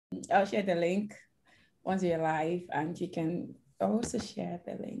I'll share the link once you're live, and you can also share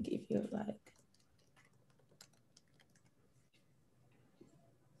the link if you like.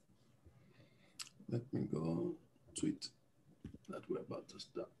 Let me go tweet that we're about to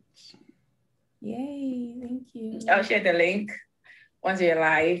start. Yay, thank you. I'll share the link once you're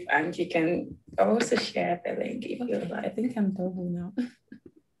live, and you can also share the link if you like. I think I'm double now.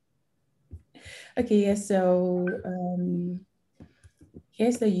 Okay, yeah, so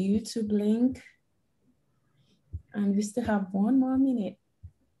here's the YouTube link, and we still have 1 more minute.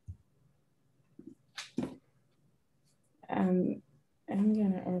 I'm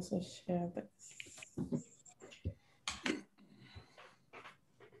gonna also share this.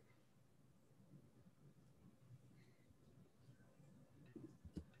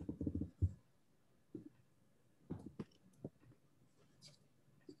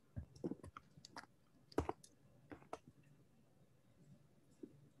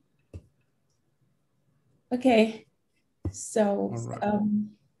 Okay, so right.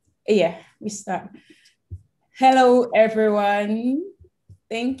 Yeah, we start. Hello, everyone.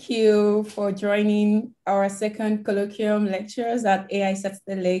 Thank you for joining our second colloquium lectures at AI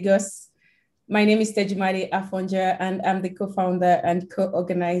Saturdays Lagos. My name is Tejumade Afonja, and I'm the co-founder and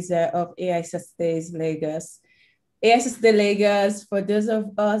co-organizer of AI Saturdays Lagos. AI Saturdays Lagos, for those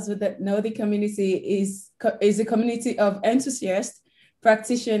of us who don't know the community, is a community of enthusiasts,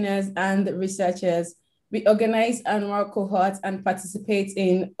 practitioners, and researchers. We organize annual cohorts and participate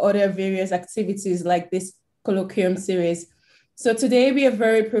in other various activities like this colloquium series. So today we are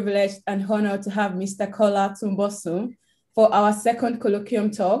very privileged and honored to have Mr. Kola Tumbosun for our second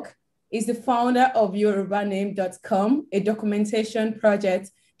colloquium talk. He's the founder of yorubaname.com, a documentation project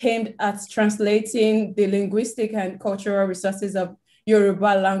aimed at translating the linguistic and cultural resources of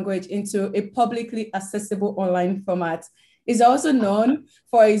Yoruba language into a publicly accessible online format. He's also known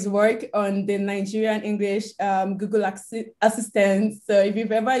for his work on the Nigerian English Google Assistant. So if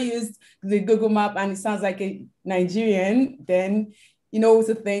you've ever used the Google map and it sounds like a Nigerian, then you know what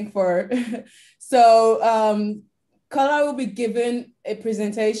to thank for. So Kola will be given a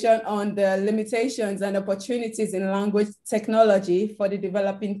presentation on the limitations and opportunities in language technology for the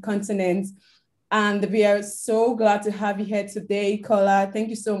developing continent. And we are so glad to have you here today, Kola. Thank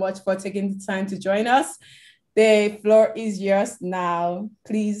you so much for taking the time to join us. The floor is yours now.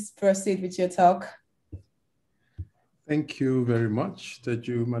 Please proceed with your talk. Thank you very much,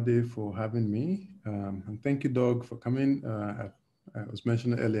 Tejumade, for having me. And thank you, Doug, for coming. I was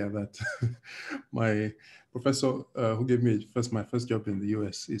mentioning earlier that my professor who gave me my first job in the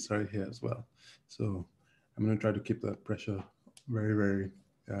US is right here as well. So I'm going to try to keep that pressure very, very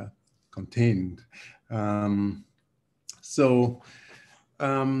contained.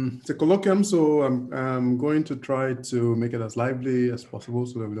 It's a colloquium, so I'm going to try to make it as lively as possible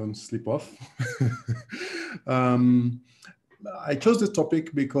so that we don't sleep off. I chose this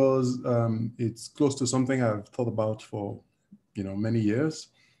topic because it's close to something I've thought about for many years,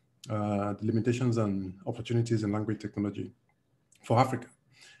 the limitations and opportunities in language technology for Africa,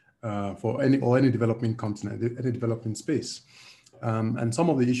 for any developing continent, any developing space. And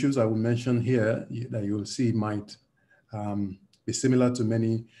some of the issues I will mention here that you'll see might be similar to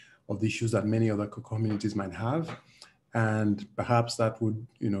many of the issues that many other communities might have. And perhaps that would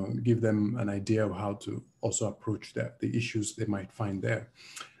give them an idea of how to also approach the issues they might find there.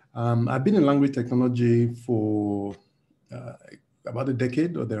 I've been in language technology for about a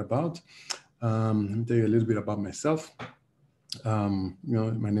decade or thereabout. Let me tell you a little bit about myself. My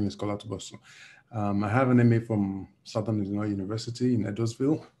name is Kola Tumbosun. I have an MA from Southern Illinois University in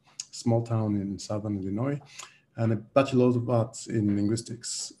Edwardsville, small town in Southern Illinois, and a Bachelor's of Arts in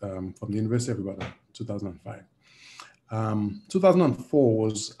Linguistics from the University of Ibadan, 2005. 2004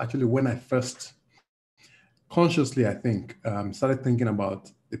 was actually when I first consciously, I think, started thinking about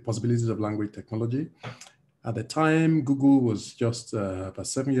the possibilities of language technology. At the time, Google was just about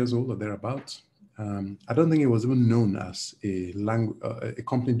 7 years old or thereabout. I don't think it was even known as a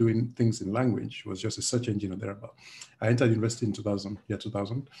company doing things in language. It was just a search engine or thereabout. I entered university in 2000.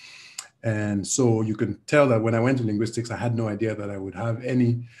 And so you can tell that when I went to linguistics, I had no idea that I would have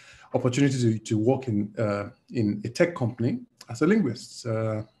any opportunity to work in a tech company as a linguist.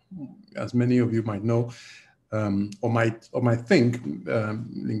 As many of you might know, or might think,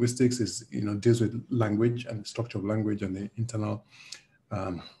 linguistics is deals with language and the structure of language and the internal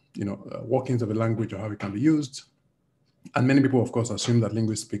workings of a language or how it can be used. And many people, of course, assume that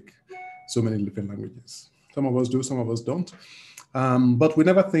linguists speak so many different languages. Some of us do, some of us don't. But we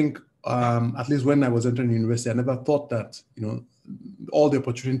never think, at least when I was entering university, I never thought that all the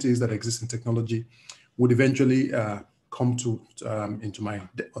opportunities that exist in technology would eventually come to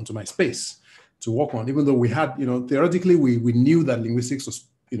onto my space to work on. Even though we had, theoretically we knew that linguistics was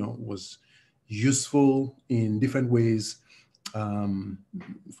was useful in different ways.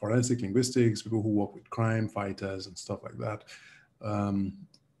 Forensic linguistics, people who work with crime fighters and stuff like that.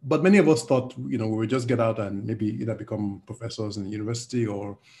 But many of us thought, we would just get out and maybe either become professors in the university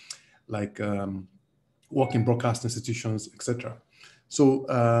or like work in broadcast institutions, etc. So,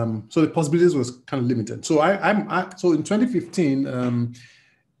 so the possibilities was kind of limited. So so in 2015,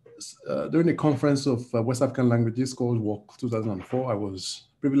 during a conference of West African languages called WALK 2004, I was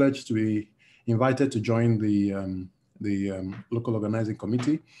privileged to be invited to join the local organizing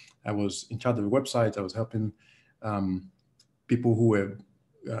committee. I was in charge of the website. I was helping people who were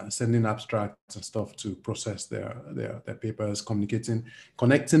sending abstracts and stuff to process their papers,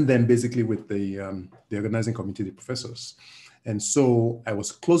 connecting them basically with the organizing committee, the professors. And so I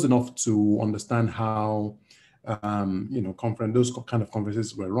was close enough to understand how those kind of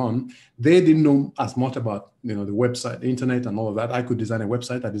conferences were run. They didn't know as much about the website, the internet, and all of that. I could design a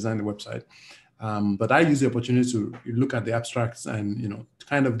website. I designed the website, but I used the opportunity to look at the abstracts and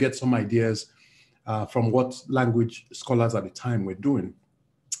kind of get some ideas from what language scholars at the time were doing.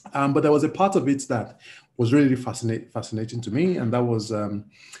 But there was a part of it that was really fascinating to me, and that was a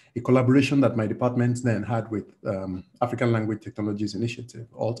collaboration that my department then had with African Language Technologies Initiative,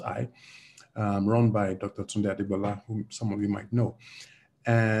 ALT-I, run by Dr. Tunde Adebola, whom some of you might know.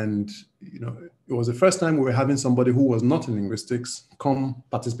 And it was the first time we were having somebody who was not in linguistics come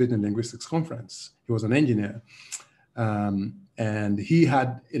participate in the linguistics conference. He was an engineer, and he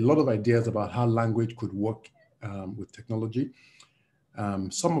had a lot of ideas about how language could work with technology.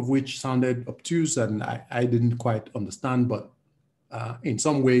 Some of which sounded obtuse and I didn't quite understand, but in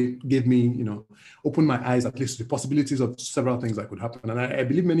some way gave me, opened my eyes at least to the possibilities of several things that could happen. And I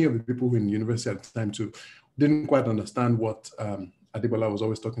believe many of the people who in the university at the time too didn't quite understand what Adebola was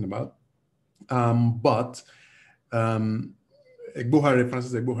always talking about. But Francis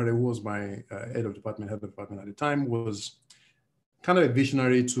Egbohare, who was my head of department at the time, was kind of a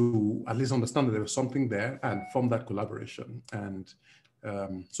visionary to at least understand that there was something there and form that collaboration. And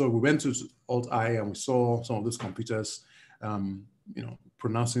so we went to ALT-I and we saw some of those computers,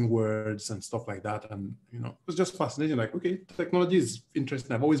 pronouncing words and stuff like that. And, it was just fascinating. Like, okay, technology is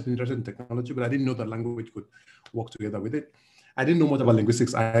interesting. I've always been interested in technology, but I didn't know that language could work together with it. I didn't know much about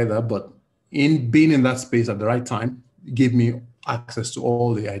linguistics either, but in being in that space at the right time gave me access to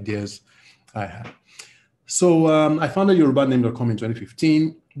all the ideas I had. So I founded yorubaname.com in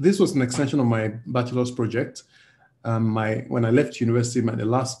 2015. This was an extension of my bachelor's project. When I left university, the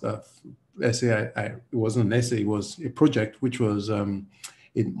last essay, it wasn't an essay, it was a project, which was I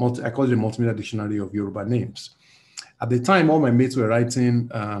called it a multimedia dictionary of Yoruba names. At the time, all my mates were writing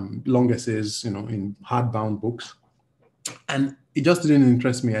long essays, in hardbound books. And it just didn't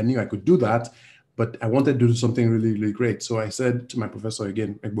interest me. I knew I could do that, but I wanted to do something really, really great. So I said to my professor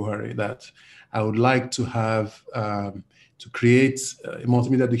again, Egbohare, that I would like to have, to create a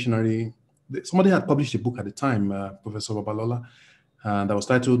multimedia dictionary. Somebody had published a book at the time, Professor Babalola, that was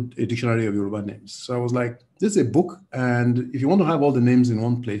titled A Dictionary of Yoruba Names. So I was like, this is a book, and if you want to have all the names in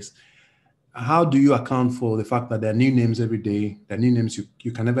one place, how do you account for the fact that there are new names every day? There are new names,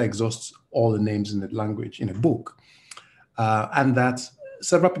 you can never exhaust all the names in the language in a book. And that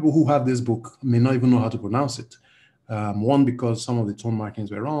several people who have this book may not even know how to pronounce it. One, because some of the tone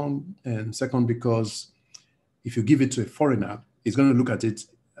markings were wrong, and second, because if you give it to a foreigner, he's going to look at it,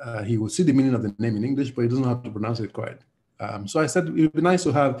 he will see the meaning of the name in English, but he doesn't know how to pronounce it quite. So I said, it would be nice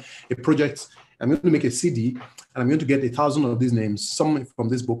to have a project. I'm going to make a CD, and I'm going to get 1,000 of these names, some from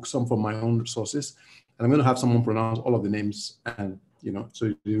this book, some from my own sources, and I'm going to have someone pronounce all of the names, and so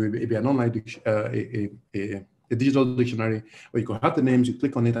it will be an online a digital dictionary where you can have the names, you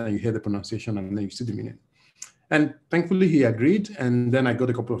click on it, and you hear the pronunciation, and then you see the meaning. And thankfully, he agreed. And then I got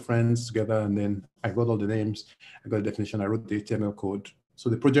a couple of friends together, and then I got all the names, I got a definition, I wrote the HTML code. So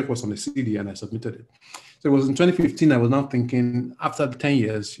the project was on the CD, and I submitted it. So it was in 2015, I was now thinking, after 10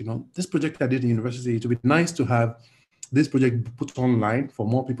 years, this project I did in university, it would be nice to have this project put online for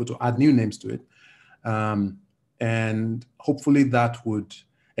more people to add new names to it. And hopefully that would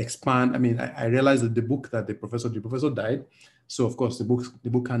expand. I mean, I realized that the professor died. So of course the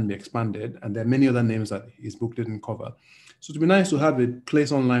book can be expanded, and there are many other names that his book didn't cover. So it'd be nice to have a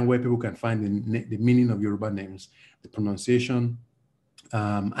place online where people can find the meaning of Yoruba names, the pronunciation,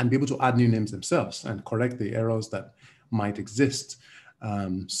 and be able to add new names themselves and correct the errors that might exist.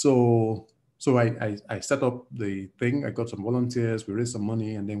 So I set up the thing. I got some volunteers, we raised some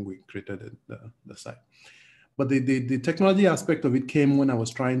money, and then we created the site. But the technology aspect of it came when I was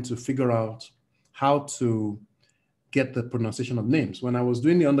trying to figure out how to get the pronunciation of names. When I was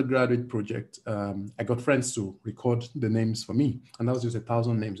doing the undergraduate project, I got friends to record the names for me, and that was just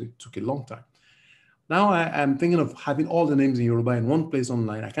 1,000 names. It took a long time. Now I'm thinking of having all the names in Yoruba in one place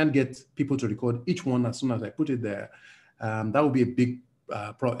online. I can't get people to record each one as soon as I put it there. That would be a big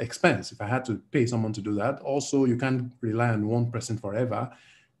expense if I had to pay someone to do that. Also, you can't rely on one person forever.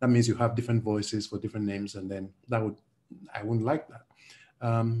 That means you have different voices for different names, and then I wouldn't like that.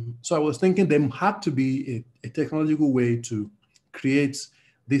 So I was thinking there had to be a technological way to create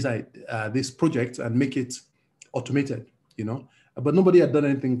this project and make it automated, But nobody had done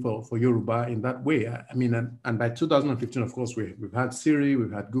anything for Yoruba in that way. I mean, and by 2015, of course, we've had Siri,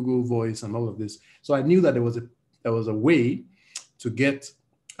 we've had Google Voice, and all of this. So I knew that there was a way to get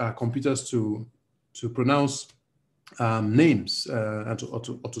computers to pronounce names or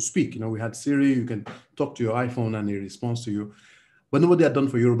to speak. We had Siri. You can talk to your iPhone and it responds to you. But nobody had done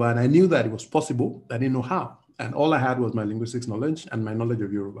for Yoruba, and I knew that it was possible. I didn't know how. And all I had was my linguistics knowledge and my knowledge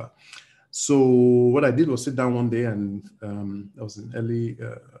of Yoruba. So what I did was sit down one day, and that was in early,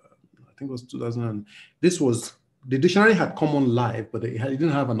 I think it was 2000. The dictionary had come on live, but it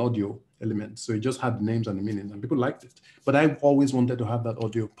didn't have an audio element. So it just had the names and the meanings, and people liked it. But I always wanted to have that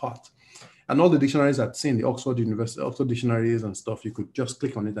audio part. And all the dictionaries I'd seen, the Oxford dictionaries and stuff, you could just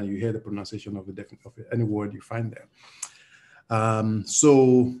click on it and you hear the pronunciation of any word you find there.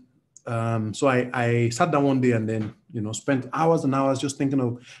 So I sat down one day and then, spent hours and hours just thinking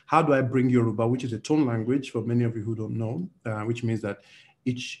of how do I bring Yoruba, which is a tone language for many of you who don't know, which means that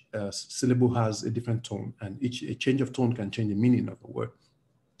each syllable has a different tone, and a change of tone can change the meaning of a word.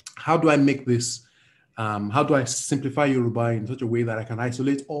 How do I make this, how do I simplify Yoruba in such a way that I can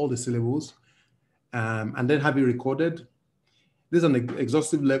isolate all the syllables and then have it recorded? There's an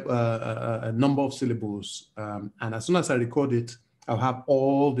exhaustive number of syllables. And as soon as I record it, I'll have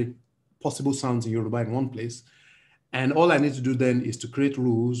all the possible sounds in Yoruba in one place. And all I need to do then is to create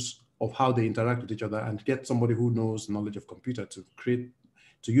rules of how they interact with each other and get somebody who knows knowledge of computer to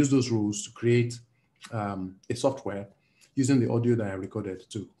use those rules to create a software using the audio that I recorded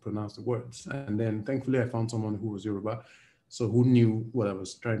to pronounce the words. And then thankfully I found someone who was Yoruba, so who knew what I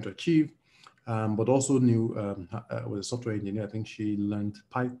was trying to achieve. But also knew, was a software engineer. I think she learned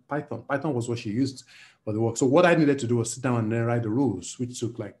Python. Python was what she used for the work. So what I needed to do was sit down and then write the rules, which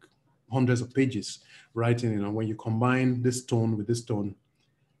took like hundreds of pages writing. When you combine this tone with this tone,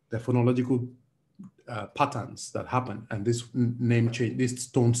 the phonological patterns that happen, and this name change, this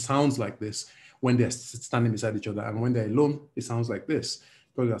tone sounds like this when they're standing beside each other, and when they're alone, it sounds like this.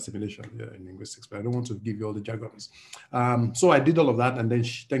 Call it assimilation in linguistics, but I don't want to give you all the jargons. So I did all of that, and then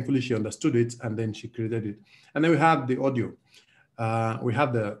thankfully she understood it, and then she created it. And then we had the audio. We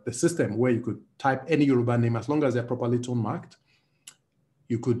had the system where you could type any Yoruba name as long as they're properly tone marked.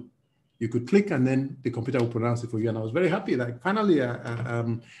 You could click, and then the computer will pronounce it for you. And I was very happy. Like finally,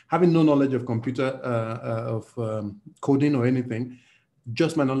 having no knowledge of computer, of coding or anything,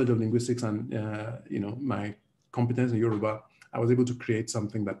 just my knowledge of linguistics and my competence in Yoruba, I was able to create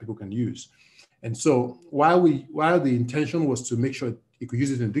something that people can use. And so while the intention was to make sure you could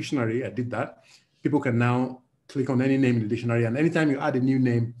use it in a dictionary, I did that. People can now click on any name in the dictionary, and anytime you add a new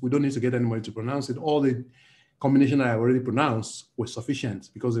name, we don't need to get anybody to pronounce it. All the combination I already pronounced was sufficient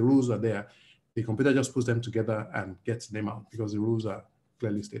because the rules are there. The computer just puts them together and gets the name out because the rules are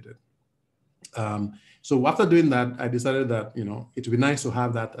clearly stated. So after doing that, I decided that it would be nice to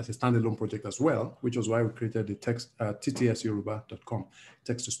have that as a standalone project as well, which was why we created the ttsyoruba.com,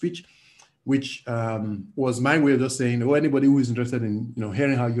 text to speech, which was my way of just saying, anybody who is interested in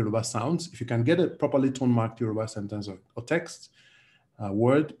hearing how Yoruba sounds, if you can get a properly tone marked Yoruba sentence or text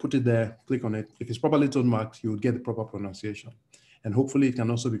word, put it there, click on it. If it's properly tone marked, you would get the proper pronunciation, and hopefully it can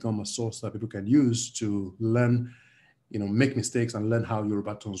also become a source that people can use to learn, make mistakes and learn how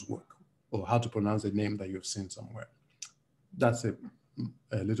Yoruba tones work, or how to pronounce a name that you've seen somewhere. That's a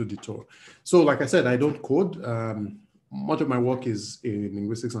little detour. So like I said, I don't code. Much of my work is in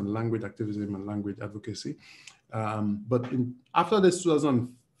linguistics and language activism and language advocacy. But after this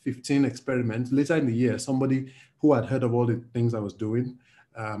 2015 experiment, later in the year, somebody who had heard of all the things I was doing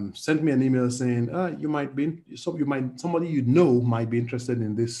sent me an email saying, somebody might be interested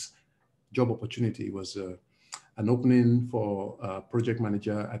in this job opportunity. It was an opening for a project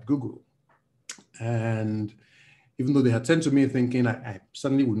manager at Google. And even though they had sent to me thinking I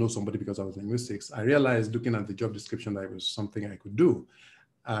certainly would know somebody because I was in linguistics, I realized looking at the job description that it was something I could do.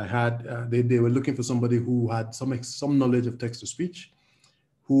 I had, they were looking for somebody who had some knowledge of text to speech,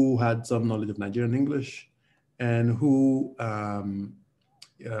 who had some knowledge of Nigerian English, and who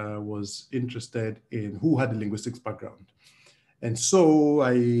was interested in, who had a linguistics background. And so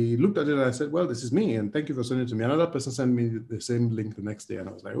I looked at it and I said, well, this is me, and thank you for sending it to me. Another person sent me the same link the next day, and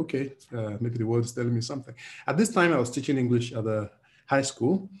I was like, okay, maybe the world is telling me something. At this time, I was teaching English at the high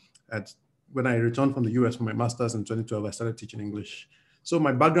school. When I returned from the US for my master's in 2012, I started teaching English. So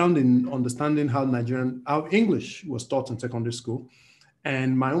my background in understanding how English was taught in secondary school,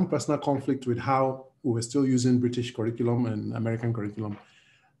 and my own personal conflict with how we were still using British curriculum and American curriculum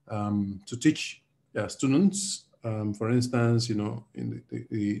to teach students. For instance, in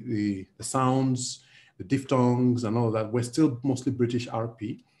the sounds, the diphthongs and all of that, we're still mostly British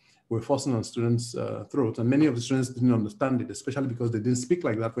RP. We're forcing on students' throats, and many of the students didn't understand it, especially because they didn't speak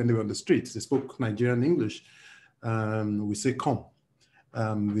like that when they were on the streets. They spoke Nigerian English. We say come.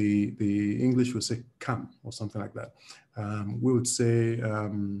 The English would say come or something like that. We would say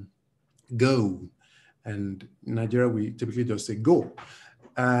go, and in Nigeria we typically just say go.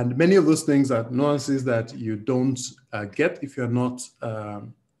 And many of those things are nuances that you don't get if you're not a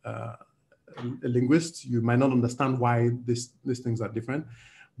linguist. You might not understand why these things are different,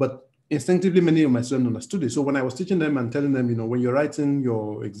 but instinctively many of my students understood it. So when I was teaching them and telling them, when you're writing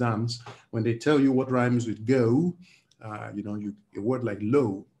your exams, when they tell you what rhymes with go, a word like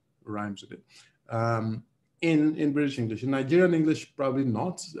low rhymes with it. In British English. In Nigerian English, probably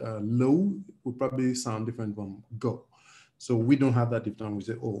not. Low would probably sound different from go. So we don't have that diphthong. We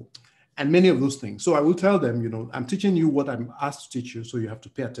say oh, and many of those things. So I will tell them, I'm teaching you what I'm asked to teach you, so you have to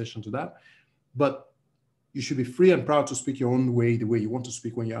pay attention to that. But you should be free and proud to speak your own way, the way you want to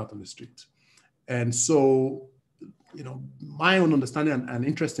speak when you're out on the street. And so, my own understanding and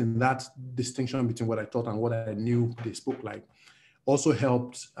interest in that distinction between what I taught and what I knew they spoke like also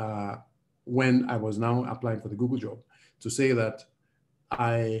helped when I was now applying for the Google job, to say that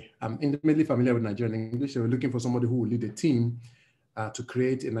I am intimately familiar with Nigerian English. They were looking for somebody who will lead a team to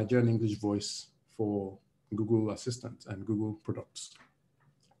create a Nigerian English voice for Google Assistant and Google products.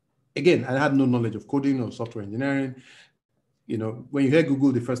 Again, I had no knowledge of coding or software engineering. When you hear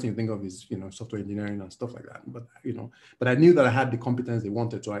Google, the first thing you think of is, software engineering and stuff like that. But I knew that I had the competence they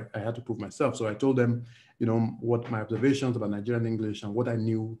wanted, so I had to prove myself. So I told them, what my observations about Nigerian English and what I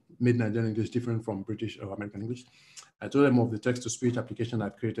knew made Nigerian English different from British or American English. I told them of the text-to-speech application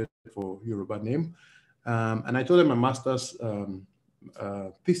I've created for Yoruba name. And I told them my master's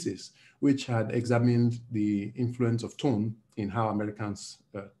thesis, which had examined the influence of tone in how Americans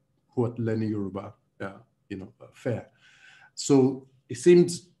who are learning Yoruba, fare. So it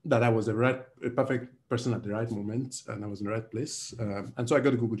seemed that I was a perfect person at the right moment, and I was in the right place. And so I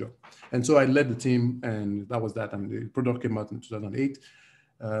got a Google job. And so I led the team, and that was that. And the product came out in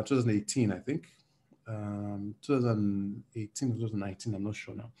 2018, I think. 2018 or 2019, I'm not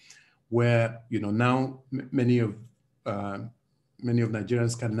sure now, where, now many of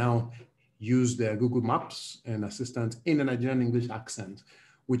Nigerians can now use their Google Maps and Assistant in a Nigerian English accent,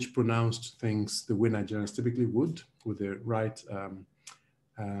 which pronounced things the way Nigerians typically would, with the right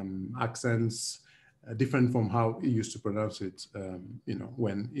accents, different from how he used to pronounce it,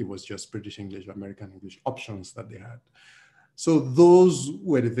 when it was just British English or American English options that they had. So those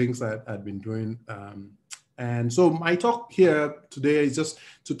were the things that I'd been doing. And so my talk here today is just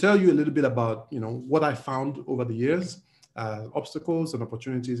to tell you a little bit about, what I found over the years, obstacles and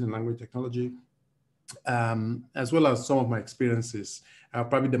opportunities in language technology, as well as some of my experiences. I'll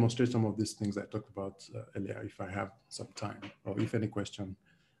probably demonstrate some of these things I talked about earlier if I have some time, or if any question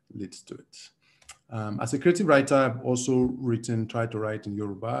leads to it. As a creative writer, I've also tried to write in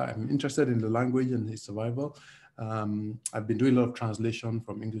Yoruba. I'm interested in the language and its survival. I've been doing a lot of translation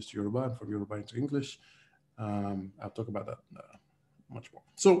from English to Yoruba and from Yoruba into English. I'll talk about that much more.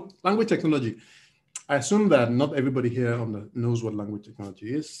 So language technology. I assume that not everybody here knows what language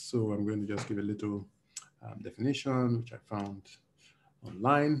technology is. So I'm going to just give a little definition, which I found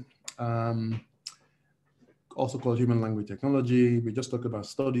online. Also called human language technology. We just talked about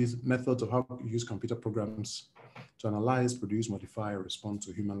studies, methods of how to use computer programs to analyze, produce, modify, or respond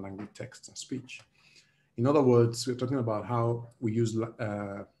to human language text and speech. In other words, we're talking about how we use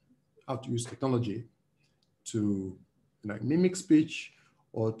how to use technology to mimic speech,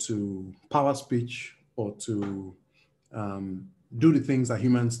 or to power speech, or to do the things that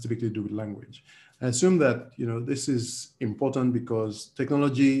humans typically do with language. I assume that this is important because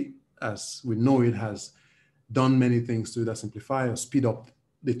technology, as we know it, has done many things to either simplify or speed up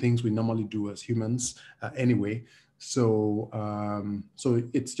the things we normally do as humans anyway. So, so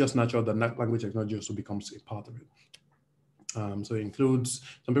it's just natural that language technology also becomes a part of it. So it includes,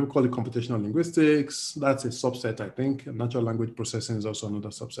 some people call it computational linguistics. That's a subset, I think. Natural language processing is also another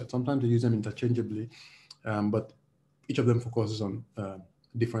subset. Sometimes they use them interchangeably, but each of them focuses on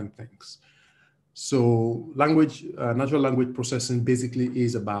different things. So language, natural language processing basically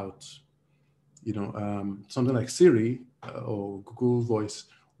is about, something like Siri or Google Voice,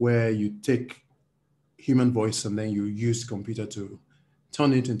 where you take human voice and then you use the computer to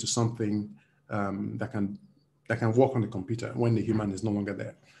turn it into something that can work on the computer when the human is no longer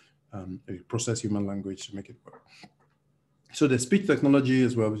there. You process human language to make it work. So the speech technology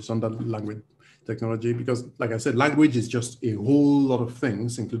as well, which is under language technology, because like I said, language is just a whole lot of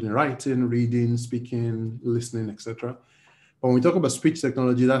things, including writing, reading, speaking, listening, etc. But when we talk about speech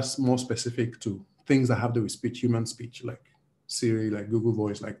technology, that's more specific to things that have to do with speech, human speech, like Siri, like Google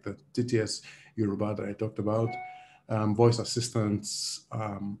Voice, like the TTS Yoruba that I talked about, voice assistants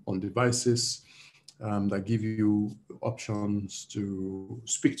on devices that give you options to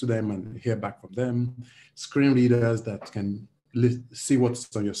speak to them and hear back from them, screen readers that can see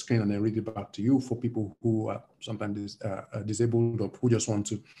what's on your screen and then read it back to you for people who are sometimes disabled or who just want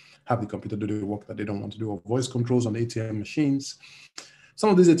to have the computer do the work that they don't want to do, or voice controls on ATM machines. Some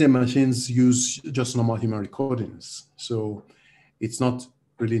of these ATM machines use just normal human recordings. So it's not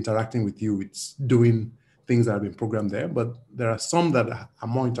really interacting with you. It's doing things that have been programmed there, but there are some that are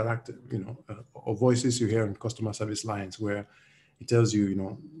more interactive, or voices you hear in customer service lines where it tells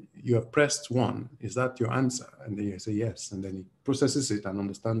you, you have pressed 1. Is that your answer? And then you say yes. And then it processes it and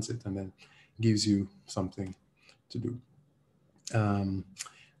understands it and then gives you something to do.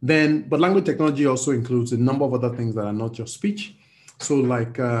 But language technology also includes a number of other things that are not just speech. So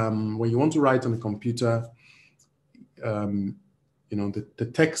like when you want to write on a computer, the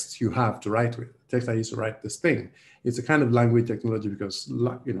text you have to write with, the text I used to write this thing, it's a kind of language technology because,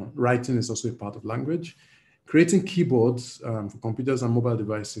 writing is also a part of language. Creating keyboards for computers and mobile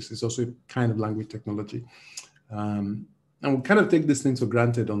devices is also a kind of language technology. And we kind of take these things for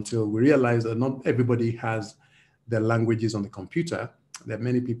granted until we realize that not everybody has their languages on the computer. There are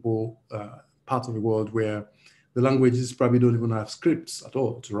many people, parts of the world where the languages probably don't even have scripts at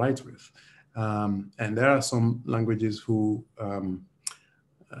all to write with. And there are some languages who,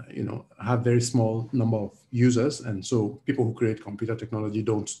 have very small number of users. And so people who create computer technology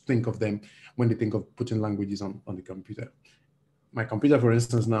don't think of them when they think of putting languages on the computer. My computer, for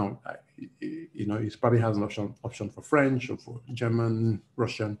instance, now, it probably has an option for French or for German,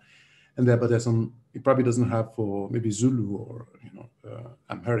 Russian, but there's some, it probably doesn't have for maybe Zulu or,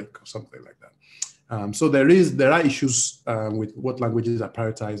 Amharic or something like that. So there are issues with what languages are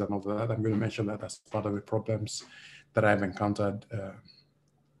prioritized and all that. I'm going to mention that as part of the problems that I've encountered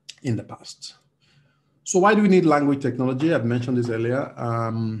in the past. So why do we need language technology? I've mentioned this earlier.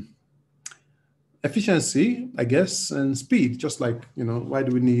 Efficiency, I guess, and speed, just like, why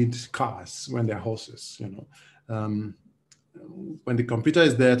do we need cars when they're horses? When the computer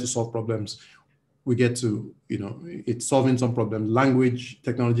is there to solve problems, we get to, it's solving some problems. Language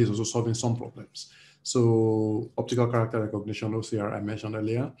technology is also solving some problems. So optical character recognition, OCR, I mentioned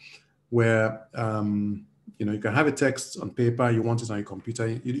earlier, where, you can have a text on paper, you want it on your computer.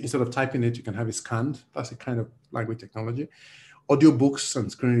 Instead of typing it, you can have it scanned. That's a kind of language technology. Audiobooks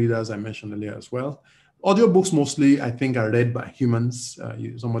and screen readers, I mentioned earlier as well. Audiobooks mostly, I think, are read by humans.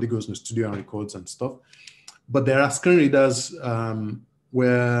 Somebody goes in the studio and records and stuff. But there are screen readers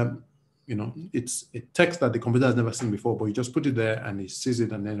where, it's a text that the computer has never seen before, but you just put it there and it sees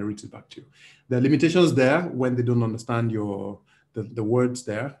it and then it reads it back to you. There are limitations there when they don't understand the words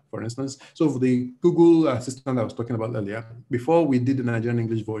there, for instance. So for the Google Assistant I was talking about earlier, before we did the Nigerian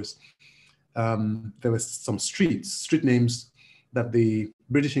English voice, there were some street names that the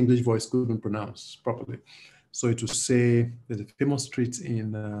British English voice couldn't pronounce properly. So it would say, there's a famous street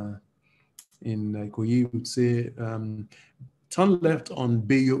in Ikoyi, would say, turn left on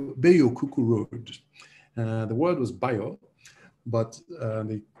Bayo Kuku Road. The word was Bayo, but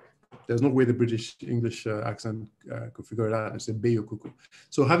there's no way the British English accent could figure it out. It's a Bayo Kuku.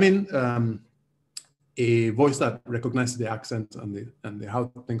 So having a voice that recognizes the accent and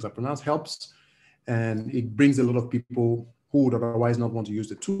how things are pronounced helps, and it brings a lot of people who would otherwise not want to use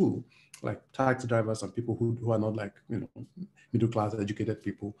the tool, like taxi drivers and people who are not like, middle class educated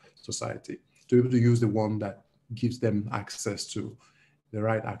people, society, to be able to use the one that gives them access to the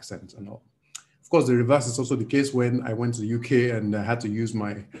right accent and all. Of course, the reverse is also the case when I went to the UK and I had to use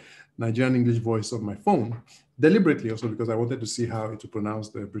my Nigerian English voice on my phone, deliberately also because I wanted to see how it would pronounce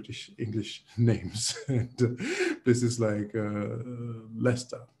the British English names. And places like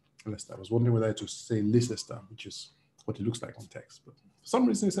Leicester. I was wondering whether to say Leicester, which is what it looks like on text. But for some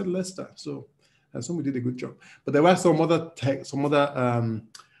reason it said Leicester, so I assume we did a good job. But there were some other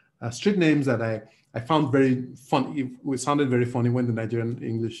street names that I found very funny. It sounded very funny when the Nigerian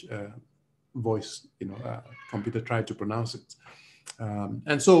English voice, computer tried to pronounce it.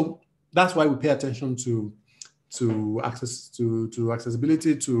 And so that's why we pay attention to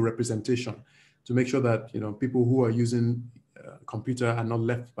accessibility, to representation, to make sure that people who are using computer are not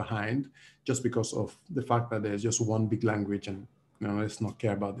left behind just because of the fact that there's just one big language, and let's not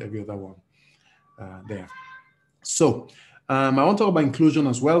care about every other one there. So I want to talk about inclusion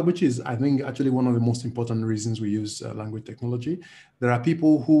as well, which is, I think, actually one of the most important reasons we use language technology. There are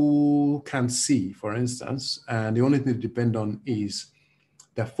people who can't see, for instance, and the only thing to depend on is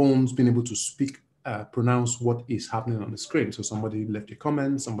their phones being able to speak, pronounce what is happening on the screen. So somebody left a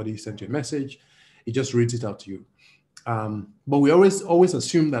comment, somebody sent you a message, it just reads it out to you. But we always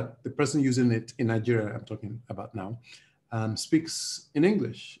assume that the person using it in Nigeria, I'm talking about now, speaks in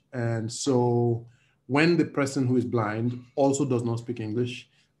English. And so when the person who is blind also does not speak English,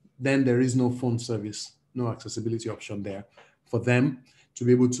 then there is no phone service, no accessibility option there for them to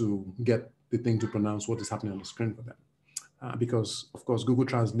be able to get the thing to pronounce what is happening on the screen for them. Because, of course, Google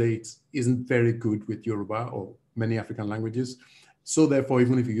Translate isn't very good with Yoruba or many African languages. So therefore,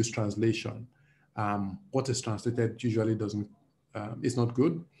 even if you use translation, what is translated usually is not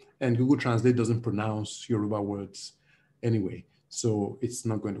good. And Google Translate doesn't pronounce Yoruba words anyway. So it's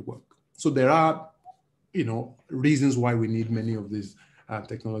not going to work. So there are, reasons why we need many of these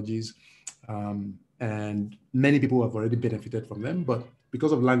technologies. And many people have already benefited from them. But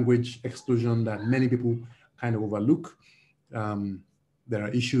because of language exclusion that many people kind of overlook, there are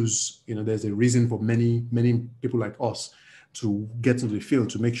issues, there's a reason for many people like us to get into the field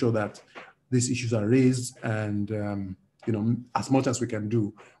to make sure that these issues are raised, and as much as we can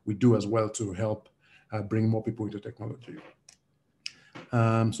do, we do as well to help bring more people into technology.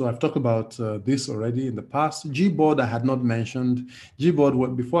 So I've talked about this already in the past. Gboard I had not mentioned.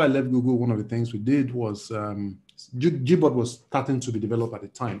 Gboard, before I left Google, one of the things we did was, Gboard was starting to be developed at the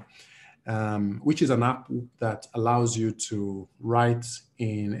time. Which is an app that allows you to write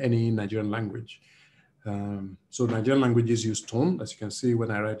in any Nigerian language. So Nigerian languages use tone. As you can see, when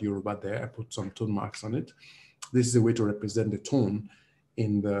I write Yoruba there, I put some tone marks on it. This is a way to represent the tone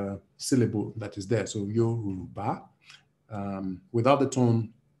in the syllable that is there. So Yoruba. Without the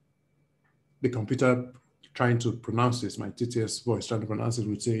tone, the computer trying to pronounce this, my TTS voice trying to pronounce it,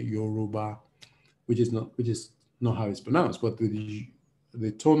 would say Yoruba, which is not how it's pronounced. But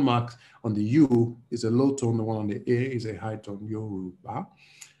the tone mark on the U is a low tone, the one on the A is a high tone, Yoruba.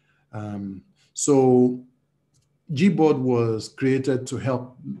 So Gboard was created to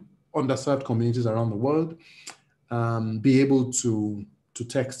help underserved communities around the world be able to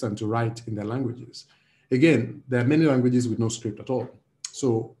text and to write in their languages. Again, there are many languages with no script at all.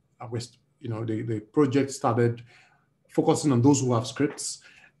 So the project started focusing on those who have scripts,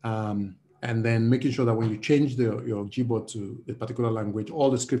 and then making sure that when you change your Gboard to a particular language,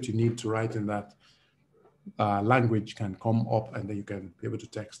 all the script you need to write in that language can come up, and then you can be able to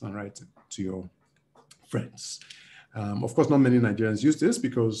text and write it to your friends. Of course, not many Nigerians use this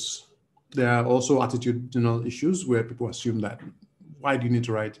because there are also attitudinal issues where people assume that, why do you need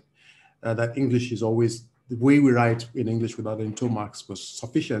to write? That English is always, the way we write in English without any tone marks was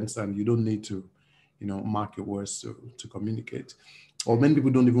sufficient, and you don't need to mark your words to communicate. Or many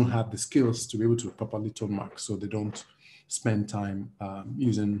people don't even have the skills to be able to properly tone mark, so they don't spend time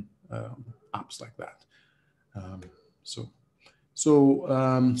using apps like that. So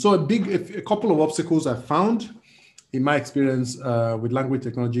a couple of obstacles I found in my experience with language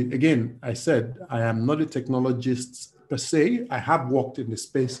technology. Again, I said I am not a technologist per se. I have worked in the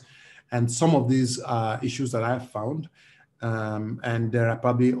space, and some of these issues that I have found, and there are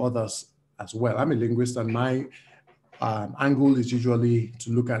probably others as well. I'm a linguist, and my angle is usually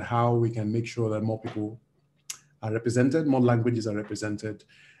to look at how we can make sure that more people are represented, more languages are represented,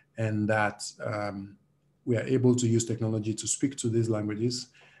 and that we are able to use technology to speak to these languages,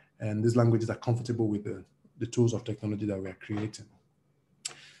 and these languages are comfortable with the tools of technology that we are creating.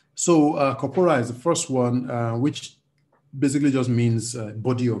 So corpora is the first one, which basically just means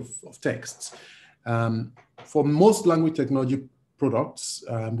body of text. For most language technology products,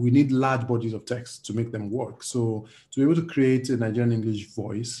 we need large bodies of text to make them work. So to be able to create a Nigerian English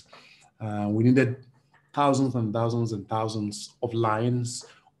voice, we needed thousands and thousands and thousands of lines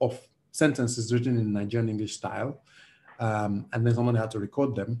of sentences written in Nigerian English style, and then someone had to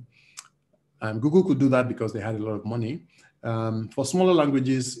record them. Google could do that because they had a lot of money. For smaller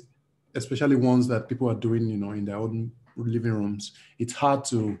languages, especially ones that people are doing, in their own living rooms, it's hard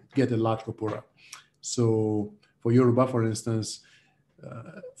to get a large corpora. So for Yoruba, for instance,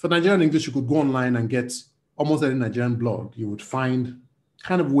 for Nigerian English, you could go online and get almost any Nigerian blog. You would find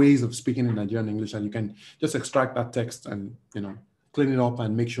kind of ways of speaking in Nigerian English, and you can just extract that text and clean it up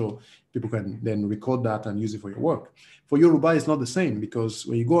and make sure people can then record that and use it for your work. For Yoruba, it's not the same, because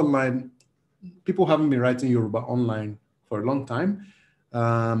when you go online, people haven't been writing Yoruba online for a long time,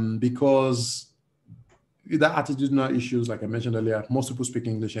 because there are attitudinal issues, like I mentioned earlier. Most people speak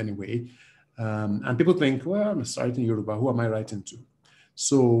English anyway. And people think, well, I'm writing Yoruba, who am I writing to?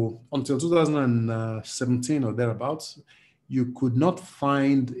 So until 2017 or thereabouts, you could not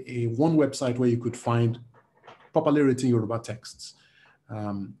find one website where you could find properly written Yoruba texts,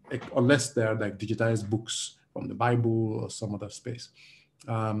 unless they're like digitized books from the Bible or some other space.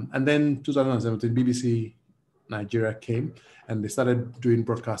 And then 2017, BBC Nigeria came, and they started doing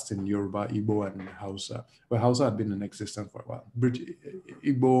broadcasting in Yoruba, Igbo, and Hausa. Well, Hausa had been in existence for a while.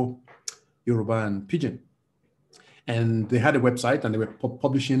 Igbo, Yoruba, and Pidgin. And they had a website, and they were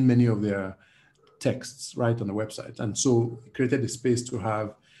publishing many of their texts right on the website. And so it created a space to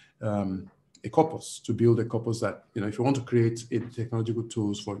have a corpus, to build a corpus that, if you want to create a technological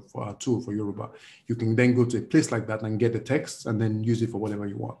tools for a tool for Yoruba, you can then go to a place like that and get the text and then use it for whatever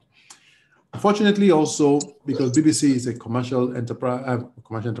you want. Unfortunately, also, because BBC is a commercial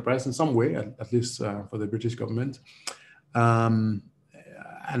enterprise in some way, at least for the British government, and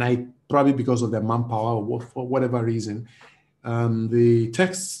I probably because of their manpower or for whatever reason, the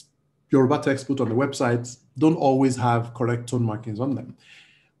texts, Yoruba texts put on the website, don't always have correct tone markings on them.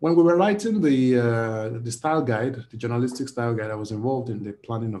 When we were writing the style guide, the journalistic style guide, I was involved in the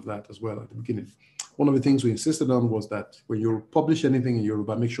planning of that as well at the beginning. One of the things we insisted on was that when you publish anything in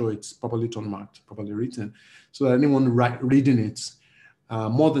Yoruba, make sure it's properly tone marked, properly written, so that anyone reading it,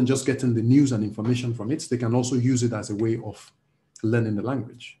 more than just getting the news and information from it, they can also use it as a way of learning the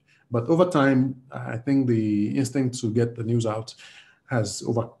language. But over time, I think the instinct to get the news out has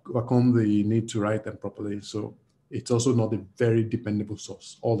overcome the need to write them properly. So it's also not a very dependable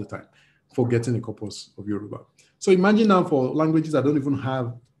source all the time for getting a corpus of Yoruba. So imagine now for languages that don't even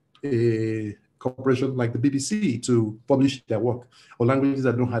have a corporation like the BBC to publish their work, or languages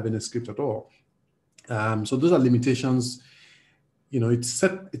that don't have any script at all. So those are limitations. It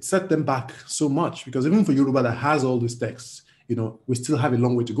set them back so much, because even for Yoruba that has all these texts, we still have a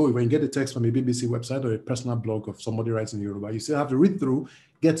long way to go. When you get a text from a BBC website or a personal blog of somebody writing in Yoruba, you still have to read through,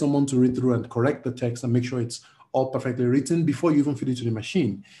 get someone to read through and correct the text and make sure it's all perfectly written before you even feed it to the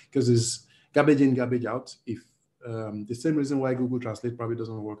machine, because it's garbage in, garbage out. If the same reason why Google Translate probably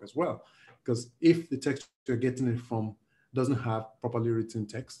doesn't work as well, because if the text you're getting it from doesn't have properly written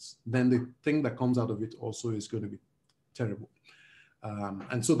texts, then the thing that comes out of it also is going to be terrible.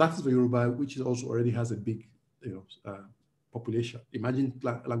 And so that is for Yoruba, which is also already has a big, population. Imagine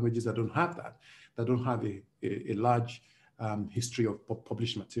languages that don't have that don't have a large history of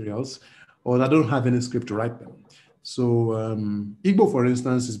published materials, or that don't have any script to write them. So Igbo, for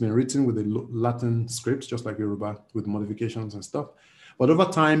instance, has been written with a Latin script, just like Yoruba, with modifications and stuff. But over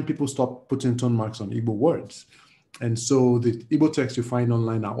time, people stopped putting tone marks on Igbo words. And so the Igbo texts you find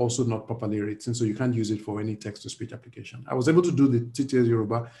online are also not properly written, so you can't use it for any text-to-speech application. I was able to do the TTS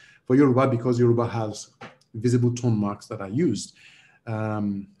Yoruba for Yoruba because Yoruba has visible tone marks that are used.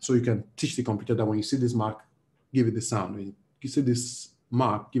 So you can teach the computer that when you see this mark, give it the sound. When you see this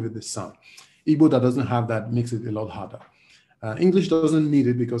mark, give it the sound. Igbo that doesn't have that makes it a lot harder. English doesn't need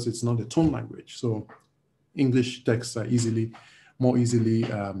it because it's not a tone language. So English texts are more easily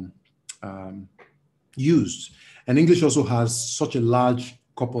used. And English also has such a large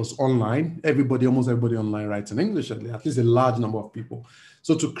corpus online. Almost everybody online writes in English, at least a large number of people.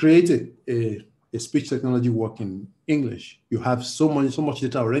 So to create a speech technology work in English, you have so much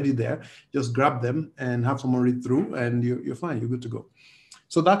data already there. Just grab them and have someone read through, and you're fine. You're good to go.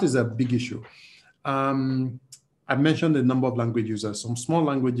 So that is a big issue. I mentioned the number of language users. Some small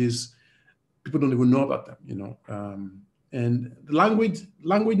languages, people don't even know about them. And the language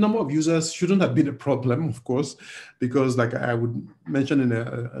number of users shouldn't have been a problem, of course, because like I would mention in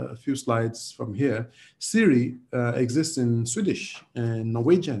a few slides from here, Siri exists in Swedish and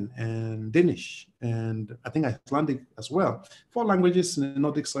Norwegian and Danish, and I think Icelandic as well. 4 languages in the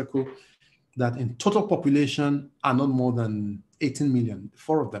Nordic Circle that in total population are not more than 18 million,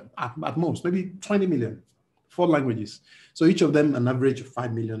 4 of them at most, maybe 20 million, 4 languages. So each of them an average of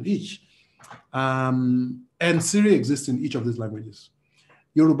 5 million each. And Siri exists in each of these languages.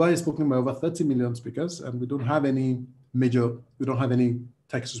 Yoruba is spoken by over 30 million speakers, and we don't have any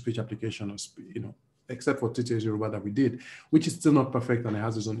text-to-speech application, except for TTS Yoruba that we did, which is still not perfect and it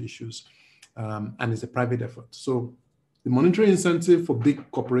has its own issues. And it's a private effort. So the monetary incentive for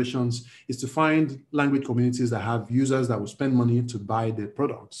big corporations is to find language communities that have users that will spend money to buy their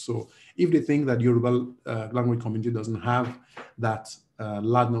products. So if they think that Yoruba language community doesn't have that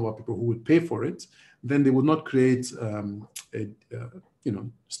large number of people who would pay for it, then they would not create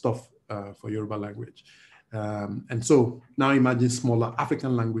stuff for Yoruba language. And so now imagine smaller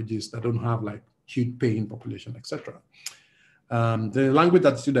African languages that don't have like huge paying population, etc. The language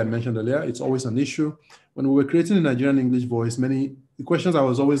attitude I mentioned earlier, it's always an issue. When we were creating the Nigerian English voice, the questions I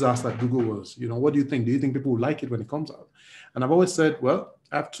was always asked at Google was, what do you think? Do you think people will like it when it comes out? And I've always said, well,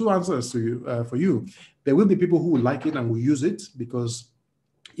 I have two answers to you, for you. There will be people who will like it and will use it because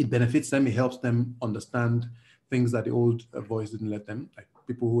it benefits them, it helps them understand things that the old voice didn't let them, like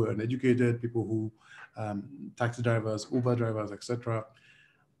people who are uneducated, people who, taxi drivers, Uber drivers, etc.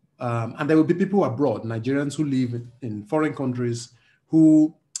 And there will be people abroad, Nigerians who live in foreign countries,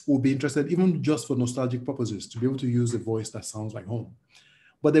 who will be interested, even just for nostalgic purposes, to be able to use a voice that sounds like home.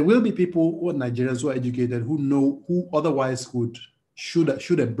 But there will be people who are Nigerians who are educated, who otherwise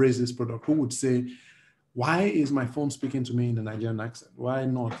should embrace this product, who would say, why is my phone speaking to me in the Nigerian accent? Why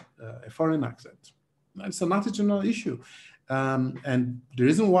not a foreign accent? It's an attitudinal issue. And the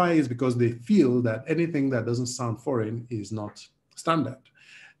reason why is because they feel that anything that doesn't sound foreign is not standard.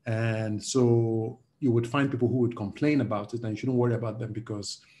 And so you would find people who would complain about it, and you shouldn't worry about them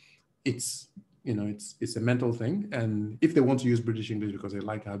because it's a mental thing. And if they want to use British English because they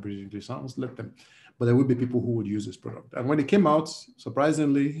like how British English sounds, let them. But there would be people who would use this product. And when it came out,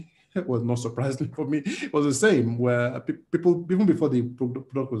 surprisingly, well, not surprisingly for me, it was the same, where people, even before the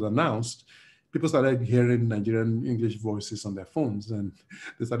product was announced, people started hearing Nigerian English voices on their phones, and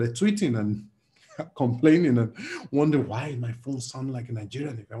they started tweeting and complaining and wondering why my phone sounded like a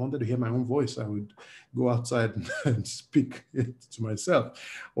Nigerian. If I wanted to hear my own voice, I would go outside and speak it to myself,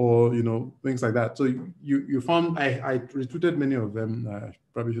 or things like that. So you found I retweeted many of them. I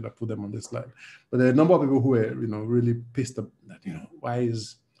probably should have put them on this slide, but there are a number of people who were really pissed that why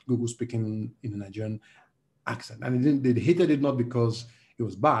is Google speaking in a Nigerian accent, and they hated it not because it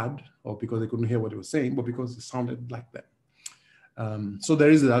was bad or because they couldn't hear what it was saying, but because it sounded like them. So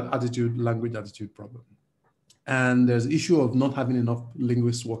there is that language attitude problem. And there's the issue of not having enough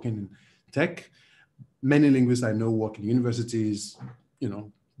linguists working in tech. Many linguists I know work in universities,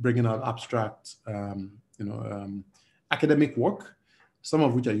 bringing out abstract, academic work, some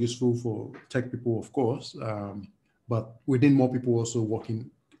of which are useful for tech people, of course, but we need more people also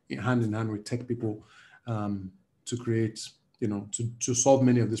working hand in hand with tech people to create, to solve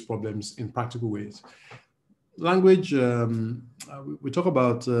many of these problems in practical ways. Language, we talk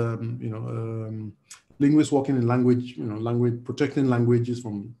about, linguists working in language, protecting languages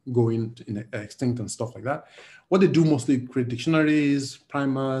from going extinct and stuff like that. What they do mostly create dictionaries,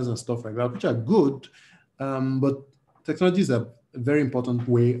 primers and stuff like that, which are good, but technology is a very important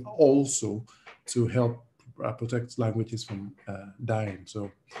way also to help protect languages from dying.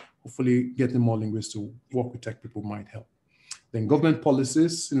 So hopefully getting more linguists to work with tech people might help. Then government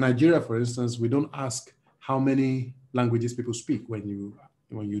policies. In Nigeria, for instance, we don't ask how many languages people speak when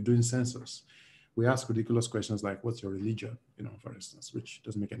you're doing census. We ask ridiculous questions like, what's your religion, for instance, which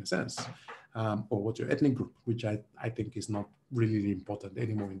doesn't make any sense. Or what's your ethnic group, which I think is not really important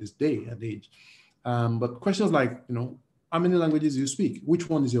anymore in this day and age. But questions like, how many languages do you speak? Which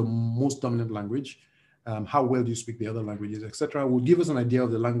one is your most dominant language? How well do you speak the other languages, etc., will give us an idea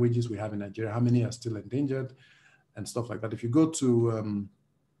of the languages we have in Nigeria, how many are still endangered, and stuff like that. If you go to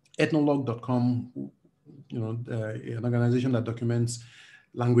ethnologue.com, an organization that documents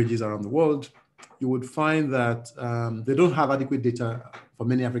languages around the world, you would find that they don't have adequate data for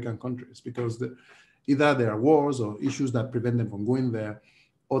many African countries because either there are wars or issues that prevent them from going there,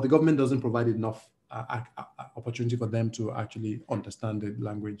 or the government doesn't provide enough opportunity for them to actually understand the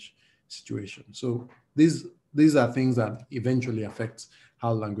language situation. So these are things that eventually affect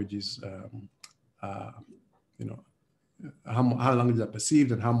how languages, how languages are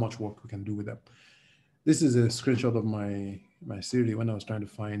perceived and how much work we can do with them. This is a screenshot of my Siri when I was trying to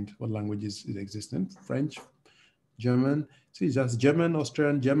find what languages is existent: French, German. See, just German,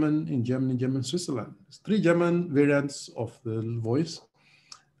 Austrian, German in Germany, German, Switzerland. There's 3 German variants of the voice,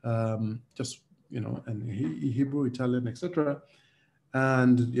 and Hebrew, Italian, etc.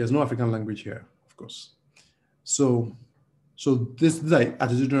 And there's no African language here, of course. So these are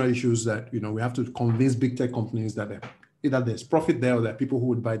attitudinal issues that we have to convince big tech companies that either there's profit there or there are people who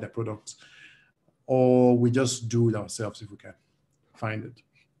would buy their products, or we just do it ourselves if we can find it.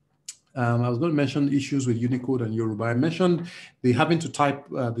 I was going to mention issues with Unicode and Yoruba. I mentioned the having to type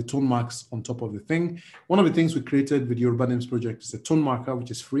the tone marks on top of the thing. One of the things we created with Yoruba Names Project is a tone marker,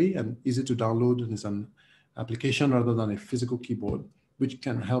 which is free and easy to download, and it's an application rather than a physical keyboard, which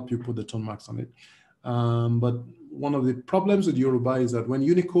can help you put the tone marks on it. But one of the problems with Yoruba is that when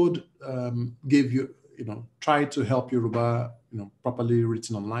Unicode tried to help Yoruba, properly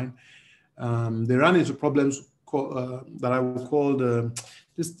written online, they ran into problems that I would call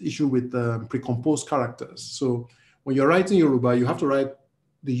this issue with precomposed characters. So when you're writing Yoruba, you have to write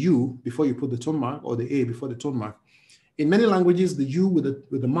the U before you put the tone mark, or the A before the tone mark. In many languages, the U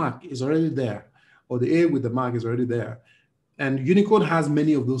with the mark is already there, or the A with the mark is already there. And Unicode has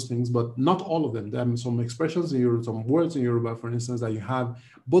many of those things, but not all of them. There are some expressions in Yoruba, some words in Yoruba, for instance, that you have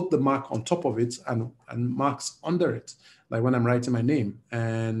both the mark on top of it and marks under it. Like when I'm writing my name,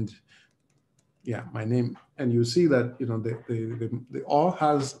 and yeah, my name, and you see that, you know, the O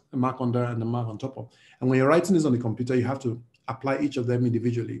has a mark under and a mark on top of. And when you're writing this on the computer, you have to apply each of them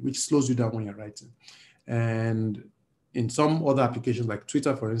individually, which slows you down when you're writing. And in some other applications like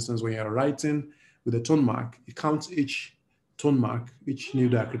Twitter, for instance, when you're writing with a tone mark, it counts each tone mark, each new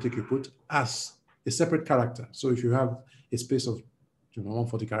diacritic you put, as a separate character. So if you have a space of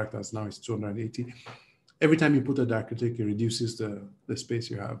 140 characters, now it's 280. Every time you put a diacritic, it reduces the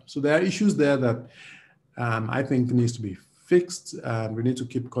space you have. So there are issues there that I think needs to be fixed, and we need to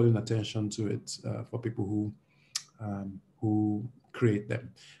keep calling attention to it for people who create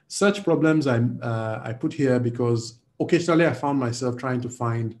them. Such problems I put here because occasionally I found myself trying to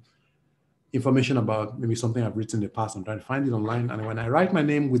find information about maybe something I've written in the past. I'm trying to find it online, and when I write my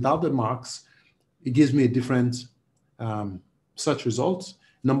name without the marks, it gives me a different search results.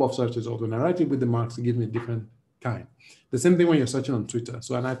 Number of search results. When I write it with the marks, it gives me a different kind. The same thing when you're searching on Twitter.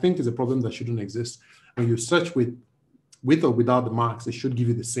 So, and I think it's a problem that shouldn't exist. When you search with or without the marks, it should give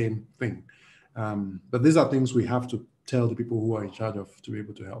you the same thing. But these are things we have to tell the people who are in charge of to be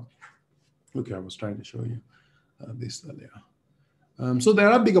able to help. Okay, I was trying to show you this earlier. So there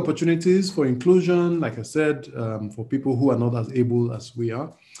are big opportunities for inclusion, like I said, for people who are not as able as we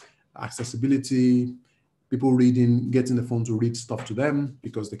are. Accessibility, people getting the phone to read stuff to them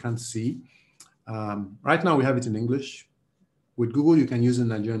because they can't see. Right now we have it in English. With Google, you can use it in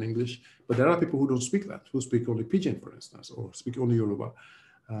Nigerian English, but there are people who don't speak that, who speak only Pidgin, for instance, or speak only Yoruba.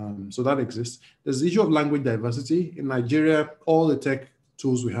 So that exists. There's the issue of language diversity. In Nigeria, all the tech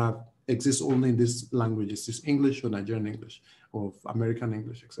tools we have exist only in this language. It's just English or Nigerian English or American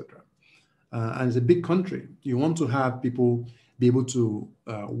English, etc. And it's a big country. You want to have people be able to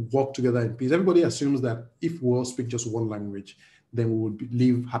work together in peace. Everybody assumes that if we all speak just one language, then we would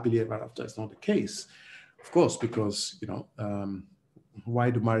live happily ever after. It's not the case, of course, because why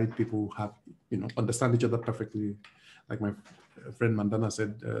do married people have understand each other perfectly? Like my friend Mandana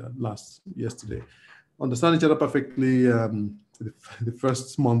said yesterday, understand each other perfectly the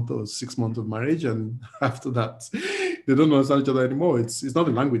first month or 6 months of marriage, and after that, they don't understand each other anymore. It's not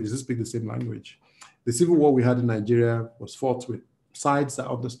a language; they just speak the same language. The civil war we had in Nigeria was fought with sides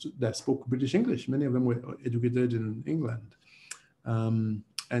that spoke British English. Many of them were educated in England.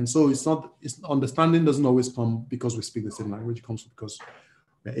 And so understanding doesn't always come because we speak the same language. It comes because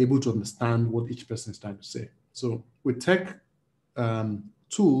we're able to understand what each person is trying to say. So with tech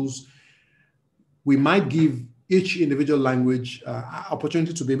tools, we might give each individual language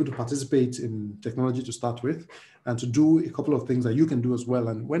opportunity to be able to participate in technology to start with, and to do a couple of things that you can do as well.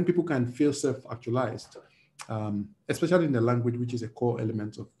 And when people can feel self-actualized, especially in the language, which is a core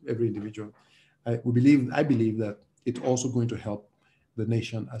element of every individual, I believe that it's also going to help the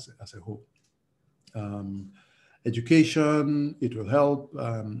nation as a whole. Education, it will help.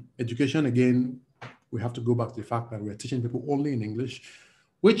 Education, again, we have to go back to the fact that we're teaching people only in English,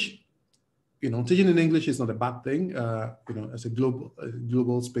 which, teaching in English is not a bad thing. As a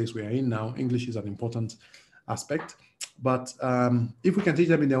global space we are in now, English is an important aspect. But if we can teach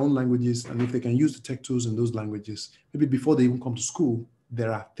them in their own languages, and if they can use the tech tools in those languages, maybe before they even come to school,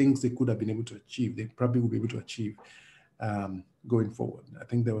 there are things they could have been able to achieve. They probably will be able to achieve going forward. I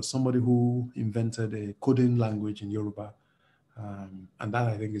think there was somebody who invented a coding language in Yoruba, and that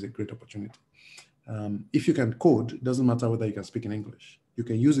I think is a great opportunity. If you can code, it doesn't matter whether you can speak in English. You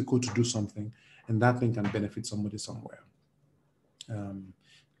can use the code to do something, and that thing can benefit somebody somewhere.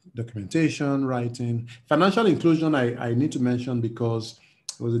 Documentation, writing, financial inclusion, I need to mention because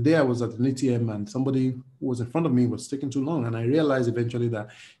it was a day I was at an ATM and somebody who was in front of me was taking too long, and I realized eventually that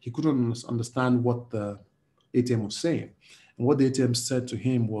he couldn't understand what the ATM was saying. And what the ATM said to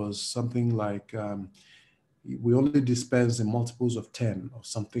him was something like, we only dispense in multiples of 10 or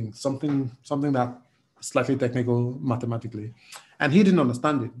something that slightly technical mathematically. And he didn't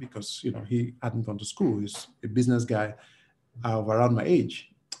understand it because he hadn't gone to school. He's a business guy of around my age.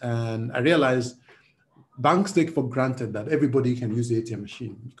 And I realized banks take for granted that everybody can use the ATM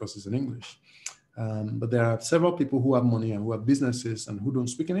machine because it's in English. But there are several people who have money and who have businesses and who don't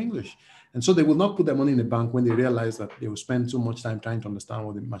speak in English. And so they will not put their money in the bank when they realize that they will spend too much time trying to understand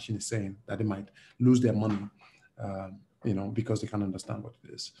what the machine is saying, that they might lose their money, because they can't understand what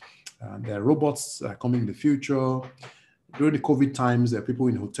it is. There are robots that are coming in the future. During the COVID times, there are people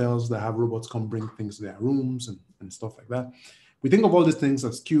in hotels that have robots come bring things to their rooms and stuff like that. We think of all these things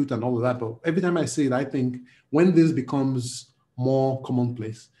as cute and all of that, but every time I say it, I think when this becomes more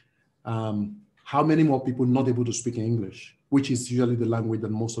commonplace, how many more people not able to speak in English, which is usually the language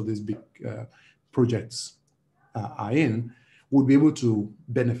that most of these big projects are in, would be able to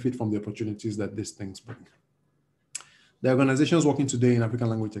benefit from the opportunities that these things bring. The organizations working today in African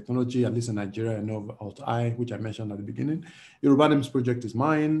language technology, at least in Nigeria, I know of Alt-I, which I mentioned at the beginning. Yoruba project is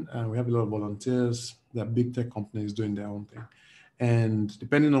mine, and we have a lot of volunteers. There are big tech companies doing their own thing. And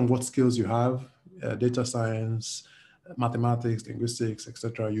depending on what skills you have, data science, mathematics, linguistics,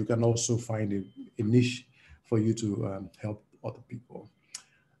 etc., you can also find a niche for you to help other people.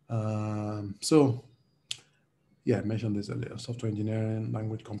 So, yeah, I mentioned this earlier: software engineering,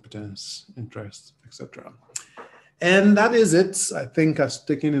 language competence, interests, etc. And that is it. I think I've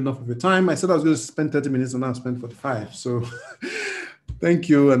taken enough of your time. I said I was going to spend 30 minutes and now I spent 45. So thank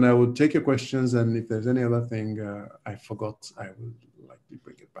you. And I will take your questions. And if there's any other thing I forgot, I will likely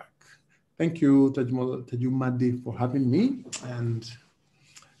bring it back. Thank you, Tejumade, for having me. And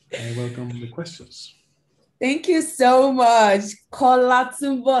I welcome the questions. Thank you so much,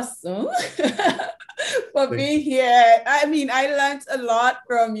 Kolatumbosun, for being here. I mean, I learned a lot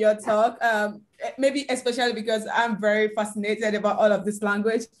from your talk. Maybe especially because I'm very fascinated about all of this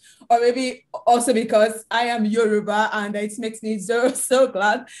language, or maybe also because I am Yoruba, and it makes me so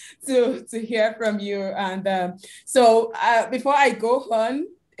glad to hear from you. And so before I go on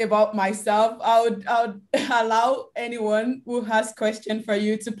about myself, I would allow anyone who has question for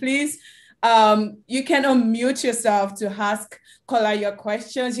you to please. You can unmute yourself to ask Kola your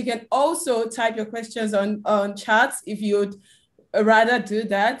questions. You can also type your questions on chat if you'd rather do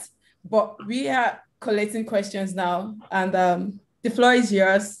that. But we are collecting questions now, and the floor is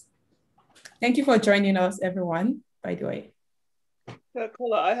yours. Thank you for joining us, everyone, by the way.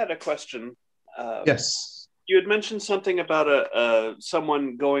 Kola, I had a question. Yes. You had mentioned something about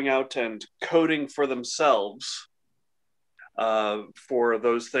someone going out and coding for themselves for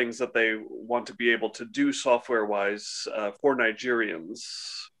those things that they want to be able to do software-wise for Nigerians.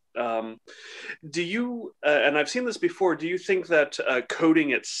 Do you, and I've seen this before, do you think that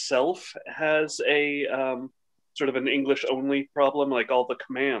coding itself has a sort of an English-only problem? Like all the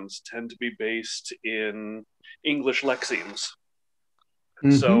commands tend to be based in English lexemes.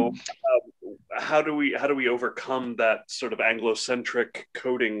 Mm-hmm. So how do we overcome that sort of Anglo-centric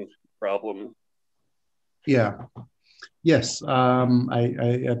coding problem? Yeah. Yes,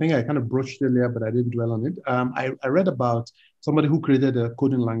 I think I kind of broached earlier, but I didn't dwell on it. I read about somebody who created a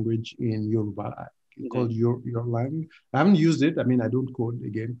coding language in Yoruba called Yorulang. I haven't used it. I mean, I don't code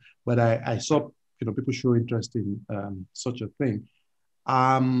again, but I saw people show interest in such a thing.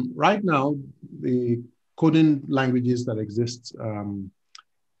 Right now, the coding languages that exist,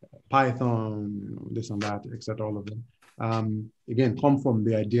 Python, this and that, etc., all of them, again, come from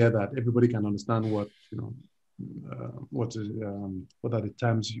the idea that everybody can understand what what are the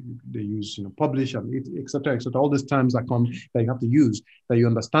terms they use, publish and etc. All these terms that come that you have to use, that you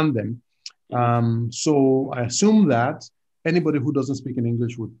understand them. So I assume that anybody who doesn't speak in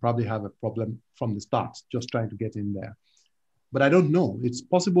English would probably have a problem from the start, just trying to get in there. But I don't know. It's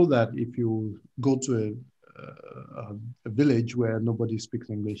possible that if you go to a village where nobody speaks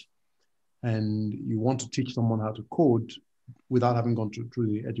English and you want to teach someone how to code without having gone through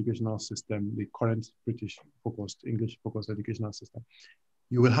the educational system, the current British-focused, English-focused educational system,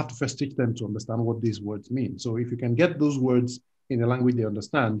 you will have to first teach them to understand what these words mean. So if you can get those words in a language they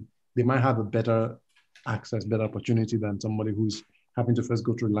understand, they might have a better access, better opportunity than somebody who's having to first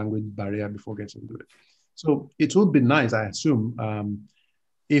go through a language barrier before getting to it. So it would be nice, I assume,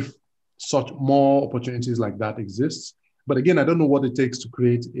 if such more opportunities like that exist. But again, I don't know what it takes to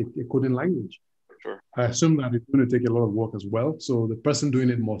create a coding language. Sure. I assume that it's going to take a lot of work as well. So the person doing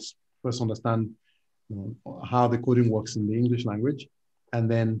it must first understand how the coding works in the English language, and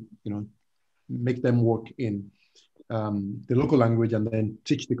then make them work in the local language, and then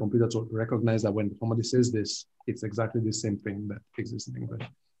teach the computer to recognize that when somebody says this, it's exactly the same thing that exists in English.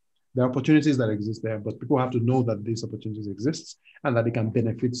 There are opportunities that exist there, but people have to know that these opportunities exist and that they can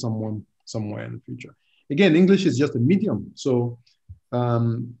benefit someone somewhere in the future. Again, English is just a medium. So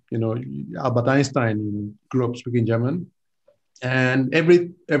Albert Einstein grew up speaking German, and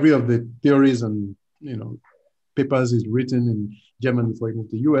every of the theories and papers he's written in German before he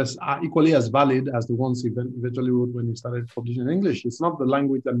moved to the US are equally as valid as the ones he eventually wrote when he started publishing in English. It's not the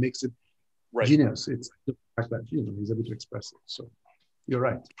language that makes it genius. It's the fact that he's able to express it. So you're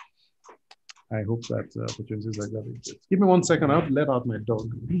right. I hope that opportunities like that exist. Give me 1 second. I have to let out my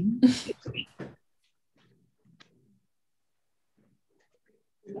dog.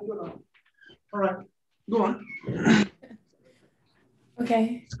 All right, go on.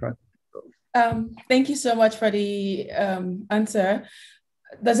 Okay. Thank you so much for the answer.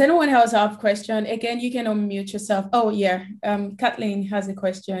 Does anyone else have a question? Again, you can unmute yourself. Oh, yeah. Kathleen has a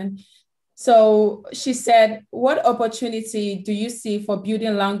question. So she said, what opportunity do you see for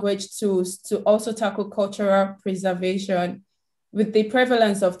building language tools to also tackle cultural preservation? With the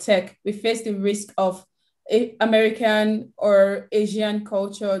prevalence of tech, we face the risk of American or Asian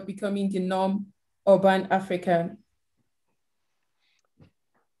culture becoming the norm, urban African.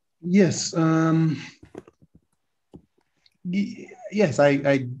 Yes. Yes,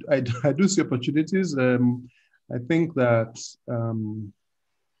 I do see opportunities. I think that,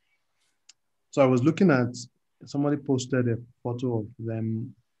 so I was looking at, somebody posted a photo of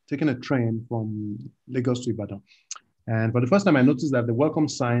them taking a train from Lagos to Ibadan. And for the first time, I noticed that the welcome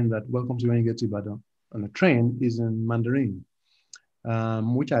sign that welcomes you when you get to Ibadan on a train is in Mandarin,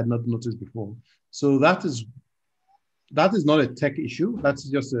 which I had not noticed before. So that is not a tech issue. That's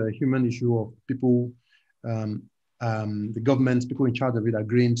just a human issue of people, the government, people in charge of it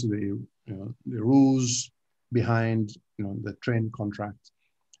agreeing to the rules behind the train contract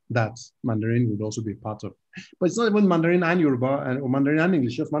that Mandarin would also be a part of. But it's not even Mandarin and Yoruba or Mandarin and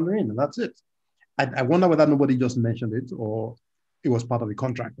English, just Mandarin, and that's it. I wonder whether nobody just mentioned it or it was part of the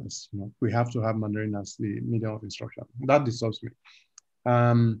contract. As, we have to have Mandarin as the medium of instruction. That disturbs me.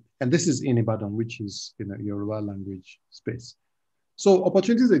 And this is in Ibadan, which is Yoruba language space. So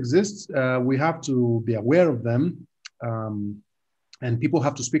opportunities exist. We have to be aware of them, and people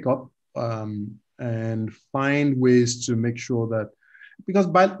have to speak up and find ways to make sure that, because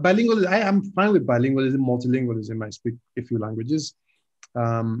bilingualism, I am fine with bilingualism, multilingualism. I speak a few languages.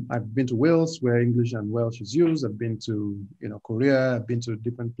 I've been to Wales where English and Welsh is used. I've been to Korea. I've been to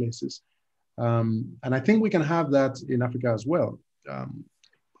different places, and I think we can have that in Africa as well.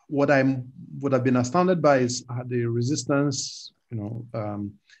 What I've been astounded by is the resistance,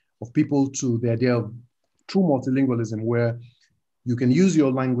 of people to the idea of true multilingualism, where you can use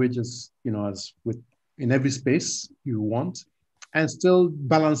your language as in every space you want, and still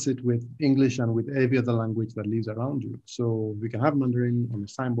balance it with English and with every other language that lives around you. So we can have Mandarin on the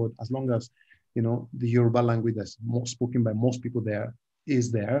signboard as long as, the Yoruba language that's spoken by most people there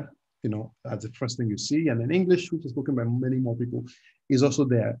is there, as the first thing you see. And then English, which is spoken by many more people, is also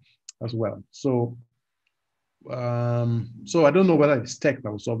there as well. So, so I don't know whether it's tech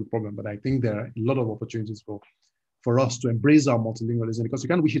that will solve the problem, but I think there are a lot of opportunities for us to embrace our multilingualism, because you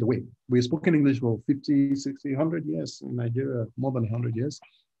can't wish it away. We've spoken English for 50, 60, 100 years in Nigeria, more than 100 years.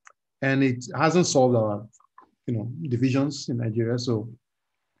 And it hasn't solved our, divisions in Nigeria. So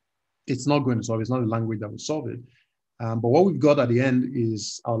it's not going to solve it. It's not a language that will solve it. But what we've got at the end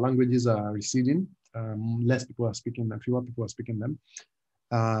is our languages are receding. Less people are speaking them, fewer people are speaking them.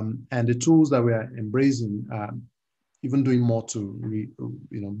 And the tools that we are embracing, even doing more to,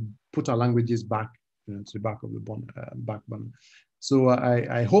 put our languages back to the back of the backbone. So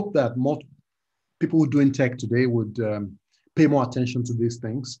I hope that more people who are doing tech today would pay more attention to these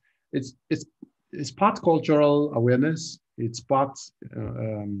things. It's part cultural awareness. It's part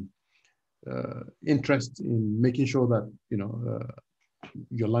interest in making sure that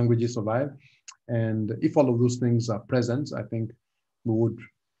your languages survive. And if all of those things are present, I think we would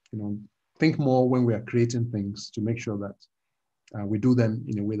think more when we are creating things to make sure that we do them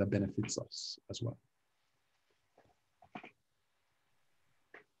in a way that benefits us as well.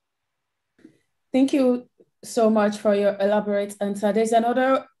 Thank you so much for your elaborate answer. There's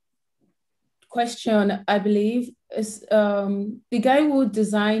another question, I believe, is the guy who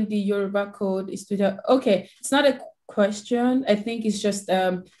designed the Yoruba code is to the, okay, it's not a question. I think it's just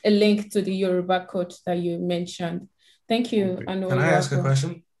a link to the Yoruba code that you mentioned. Thank you. Okay. Can I ask a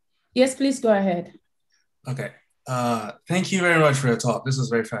question? Yes, please go ahead. Okay. Thank you very much for your talk. This was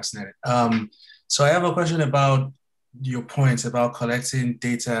very fascinating. So I have a question about your points about collecting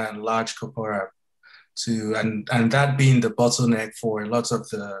data and large corpora and that being the bottleneck for lots of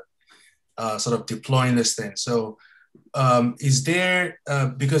the sort of deploying this thing. So is there,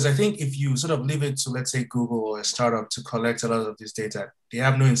 because I think if you sort of leave it to, let's say, Google or a startup to collect a lot of this data, they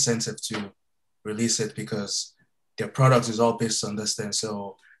have no incentive to release it because their product is all based on this thing.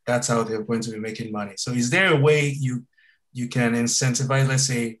 So that's how they're going to be making money. So is there a way you can incentivize, let's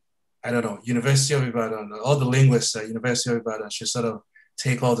say, I don't know, University of Ibadan, all the linguists at University of Ibadan should sort of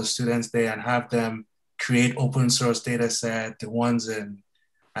take all the students there and have them create open source data set, the ones in,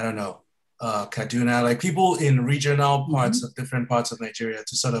 I don't know, Kaduna, like people in regional parts of different parts of Nigeria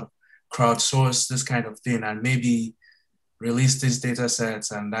to sort of crowdsource this kind of thing and maybe release these data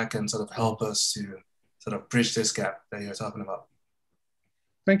sets, and that can sort of help us to sort of bridge this gap that you're talking about?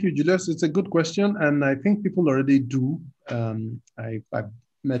 Thank you, Julius. It's a good question, and I think people already do. I've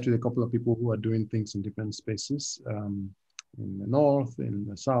met with a couple of people who are doing things in different spaces, in the north, in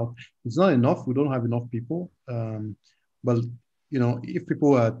the south. It's not enough. We don't have enough people. But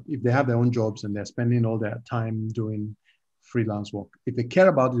if they have their own jobs and they're spending all their time doing freelance work, if they care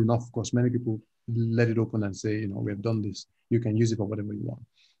about it enough, of course, many people let it open and say, we have done this. You can use it for whatever you want.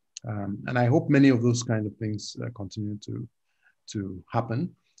 And I hope many of those kind of things continue to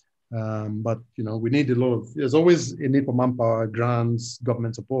happen. But we need there's always a need for manpower, grants,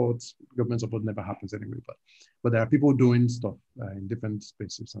 government support. Government support never happens anyway, but there are people doing stuff in different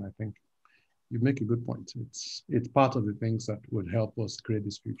spaces. And I think you make a good point. It's part of the things that would help us create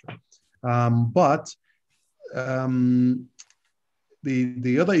this future.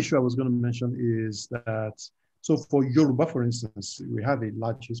 The other issue I was going to mention is that, so for Yoruba, for instance, we have a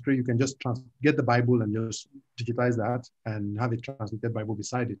large history. You can just get the Bible and just digitize that and have a translated Bible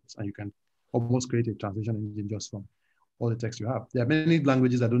beside it. And you can almost create a translation engine just from all the text you have. There are many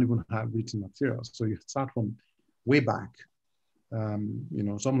languages that don't even have written materials. So you start from way back.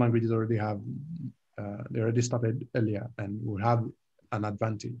 Some languages already have, they already started earlier and will have an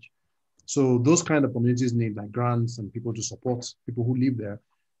advantage. So those kind of communities need like grants and people to support people who live there,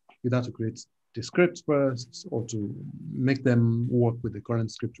 either to create the script first or to make them work with the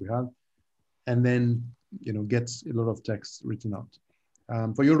current script we have, and then get a lot of text written out.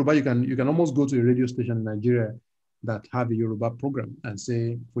 For Yoruba, you can almost go to a radio station in Nigeria that have a Yoruba program and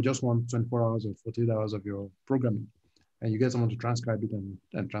say, we just want 24 hours or 48 hours of your programming, and you get someone to transcribe it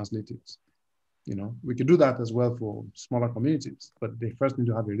and translate it. We could do that as well for smaller communities, but they first need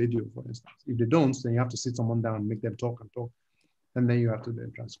to have a radio, for instance. If they don't, then you have to sit someone down, make them talk, and then you have to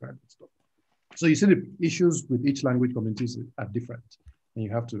then transcribe and stuff. So you see the issues with each language communities are different. And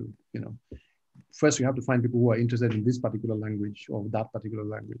you have to, first you have to find people who are interested in this particular language or that particular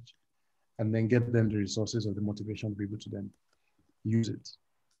language, and then get them the resources or the motivation to be able to then use it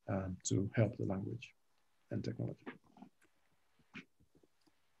to help the language and technology.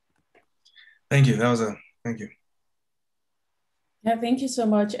 Thank you. Thank you. Yeah, thank you so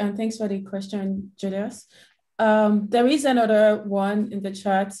much. And thanks for the question, Julius. There is another one in the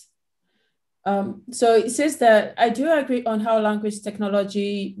chat. So it says that I do agree on how language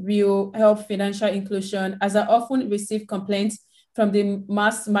technology will help financial inclusion, as I often receive complaints from the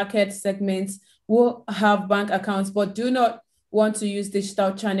mass market segments who have bank accounts but do not want to use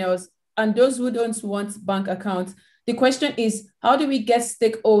digital channels, and those who don't want bank accounts. The question is, how do we get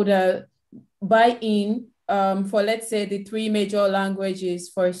stakeholder buy-in for, let's say, the 3 major languages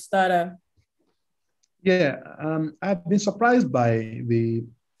for a starter? Yeah, I've been surprised by the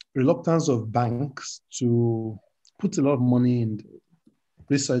reluctance of banks to put a lot of money in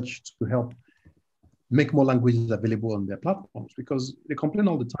research to help make more languages available on their platforms, because they complain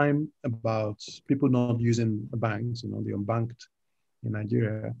all the time about people not using the banks, the unbanked in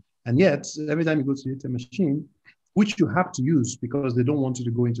Nigeria. And yet, every time you go to the ATM machine, which you have to use because they don't want you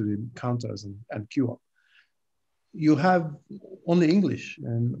to go into the counters and queue up, you have only English,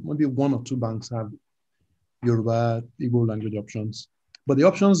 and maybe 1 or 2 banks have Yoruba, Igbo language options. But the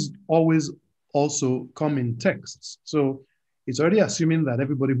options always also come in texts. So it's already assuming that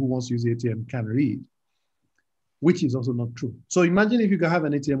everybody who wants to use the ATM can read, which is also not true. So imagine if you can have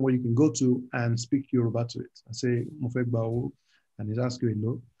an ATM where you can go to and speak Yoruba to it and say, Mofegbao, and it asks you a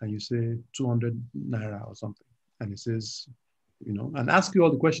note, and you say 200 naira or something. And it says, and ask you all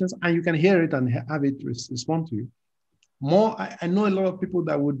the questions, and you can hear it and have it respond to you. I know a lot of people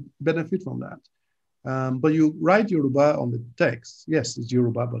that would benefit from that. But you write Yoruba on the text. Yes, it's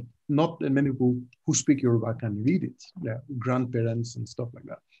Yoruba, but not many people who speak Yoruba can read it. Yeah, grandparents and stuff like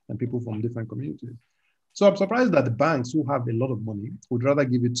that, and people from different communities. So I'm surprised that the banks who have a lot of money would rather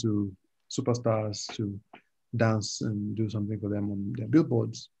give it to superstars to dance and do something for them on their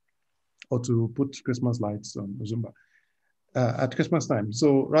billboards, or to put Christmas lights on Zumba at Christmas time.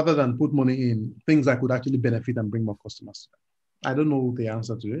 So rather than put money in things that could actually benefit and bring more customers. I don't know the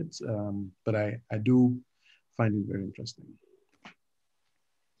answer to it, but I do find it very interesting.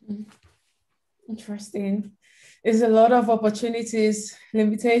 Interesting. There's a lot of opportunities,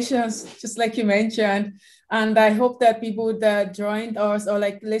 limitations, just like you mentioned. And I hope that people that joined us or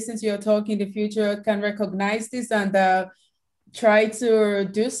listen to your talk in the future can recognize this and try to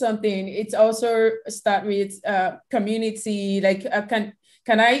do something. It's also start with community,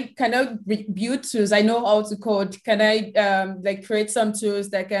 can I build tools? I know how to code. Can I like create some tools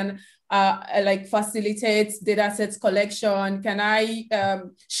that can like facilitate data sets collection? Can I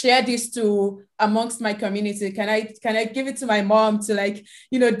share this tool amongst my community? Can I give it to my mom to like,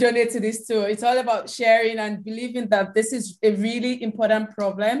 donate to this tool? It's all about sharing and believing that this is a really important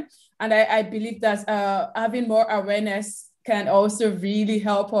problem. And I believe that having more awareness can also really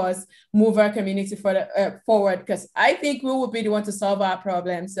help us move our community forward, because I think we will be the one to solve our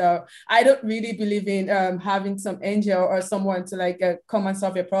problem. So I don't really believe in having some angel or someone to like come and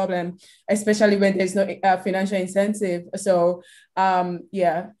solve your problem, especially when there's no financial incentive. So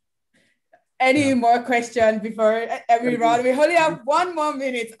yeah. Any more questions before we run? We only have 1 more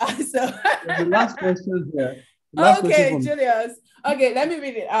minute. So the last question here. Okay, Julius. Okay, let me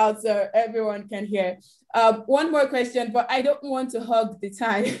read it out so everyone can hear. One more question, but I don't want to hog the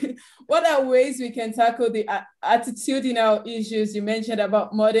time. What are ways we can tackle the attitudinal issues you mentioned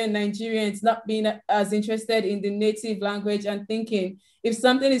about modern Nigerians not being as interested in the native language and thinking if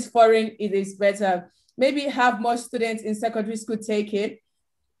something is foreign, it is better? Maybe have more students in secondary school take it.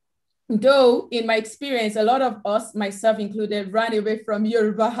 Though, in my experience, a lot of us, myself included, ran away from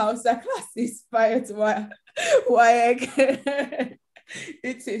Yoruba Hausa classes prior to WAEC.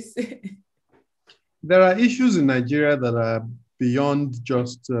 It is. There are issues in Nigeria that are beyond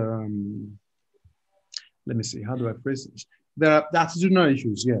just, let me see, how do I phrase this? There are attitudinal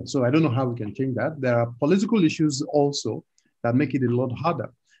issues, yeah. So I don't know how we can change that. There are political issues also that make it a lot harder.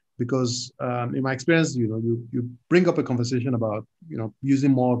 Because in my experience, you bring up a conversation about,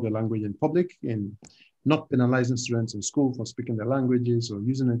 using more of your language in public, in not penalizing students in school for speaking their languages, or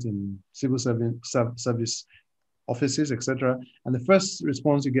using it in civil service offices, etc. And the first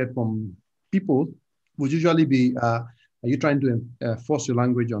response you get from people would usually be, are you trying to force your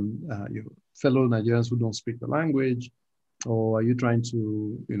language on your fellow Nigerians who don't speak the language? Or are you trying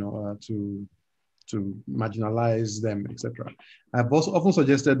to, to marginalize them, etc. I've also often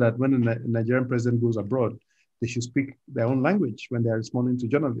suggested that when a Nigerian president goes abroad, they should speak their own language when they're responding to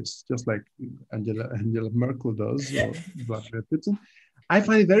journalists, just like Angela Merkel does, or Vladimir Putin. I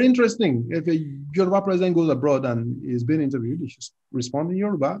find it very interesting. If a Yoruba president goes abroad and is being interviewed, he should respond in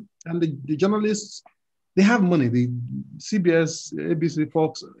Yoruba. And the journalists, they have money. The CBS, ABC,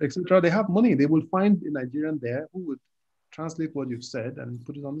 Fox, etc. They have money. They will find a Nigerian there who would translate what you've said and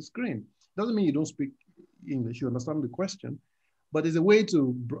put it on the screen. Doesn't mean you don't speak English, you understand the question, but it's a way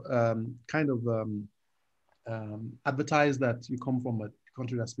to advertise that you come from a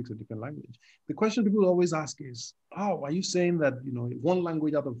country that speaks a different language. The question people always ask is, oh, are you saying that, one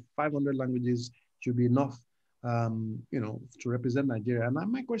language out of 500 languages should be enough, to represent Nigeria? And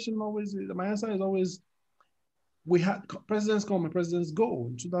my answer is always, we had presidents come and presidents go.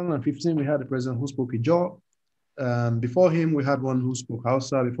 In 2015, we had a president who spoke Ijaw. Before him, we had one who spoke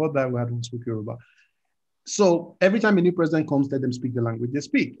Hausa. Before that, we had one who spoke Yoruba. So every time a new president comes, let them speak the language they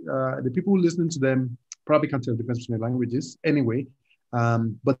speak. The people who listen to them probably can't tell the difference between the languages anyway,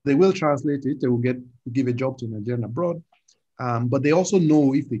 but they will translate it. They will give a job to a Nigerian abroad. But they also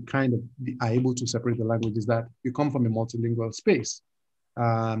know, if they are able to separate the languages, that you come from a multilingual space.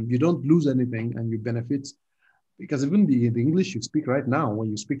 You don't lose anything and you benefit. Because even the English you speak right now, when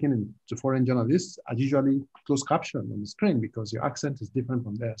you're speaking to foreign journalists, are usually closed caption on the screen because your accent is different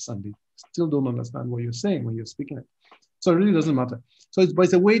from theirs and they still don't understand what you're saying when you're speaking it. So it really doesn't matter. So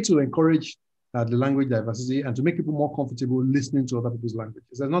it's a way to encourage the language diversity and to make people more comfortable listening to other people's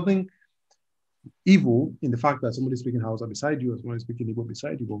languages. There's nothing evil in the fact that somebody's speaking Hausa beside you or somebody's speaking Igbo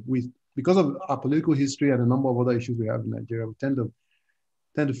beside you. But because of our political history and a number of other issues we have in Nigeria, we tend to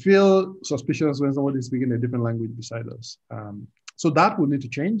feel suspicious when somebody is speaking a different language beside us. So that would need to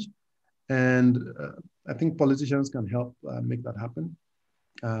change. And I think politicians can help make that happen.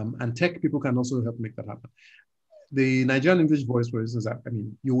 And tech people can also help make that happen. The Nigerian English voice, for instance,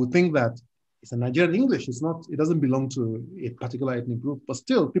 you would think that it's a Nigerian English. It doesn't belong to a particular ethnic group, but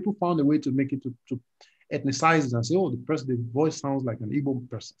still people found a way to make it to ethnicize it and say, oh, the voice sounds like an Igbo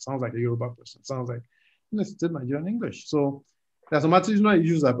person, sounds like a Yoruba person, sounds like, it's still Nigerian English. So there's some attitudinal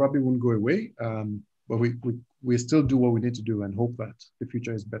issues that probably won't go away, but we still do what we need to do and hope that the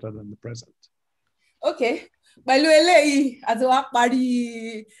future is better than the present. Okay. Pẹ̀lú eléyìí, àti wá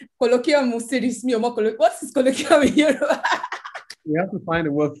parí colloquium series mi ò mọ̀ what is colloquium in Yoruba? We have to find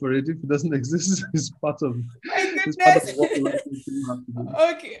a word for it. If it doesn't exist, it's part of. My goodness. Part of what we have to do.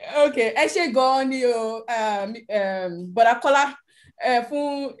 Okay. Ẹ ṣé gan-an ni o, Bọ̀dá Kọ́lá,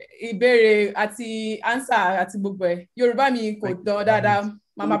 fún ìbéèrè àti answer àti gbogbo ẹ̀. Yorùbá mi kò dán dáadáa.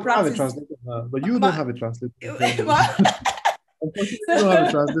 Mama practice. But you don't have a translator. Unfortunately, you don't have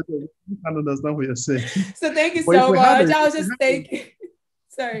a translator. You can't understand what you're saying. So thank you so much. I was just thinking.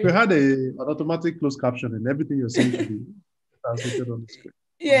 Sorry. We had an automatic closed caption and everything you're saying should be translated on the screen.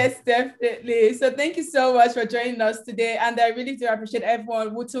 Yes, definitely. So thank you so much for joining us today. And I really do appreciate everyone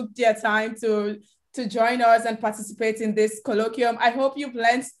who took their time to join us and participate in this colloquium. I hope you've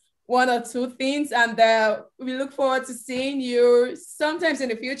learned one or two things, and we look forward to seeing you sometimes in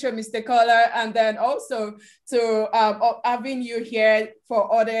the future, Mr. Caller, and then also to having you here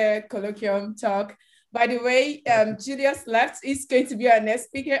for other colloquium talk. By the way, Julius left. He's going to be our next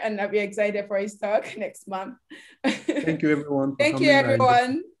speaker, and I'll be excited for his talk next month. Thank you, everyone. Thank you,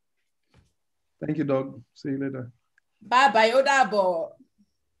 everyone. Thank you, Doug. See you later. Bye-bye. Odabo.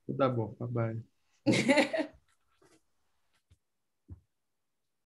 Odabo. Bye-bye.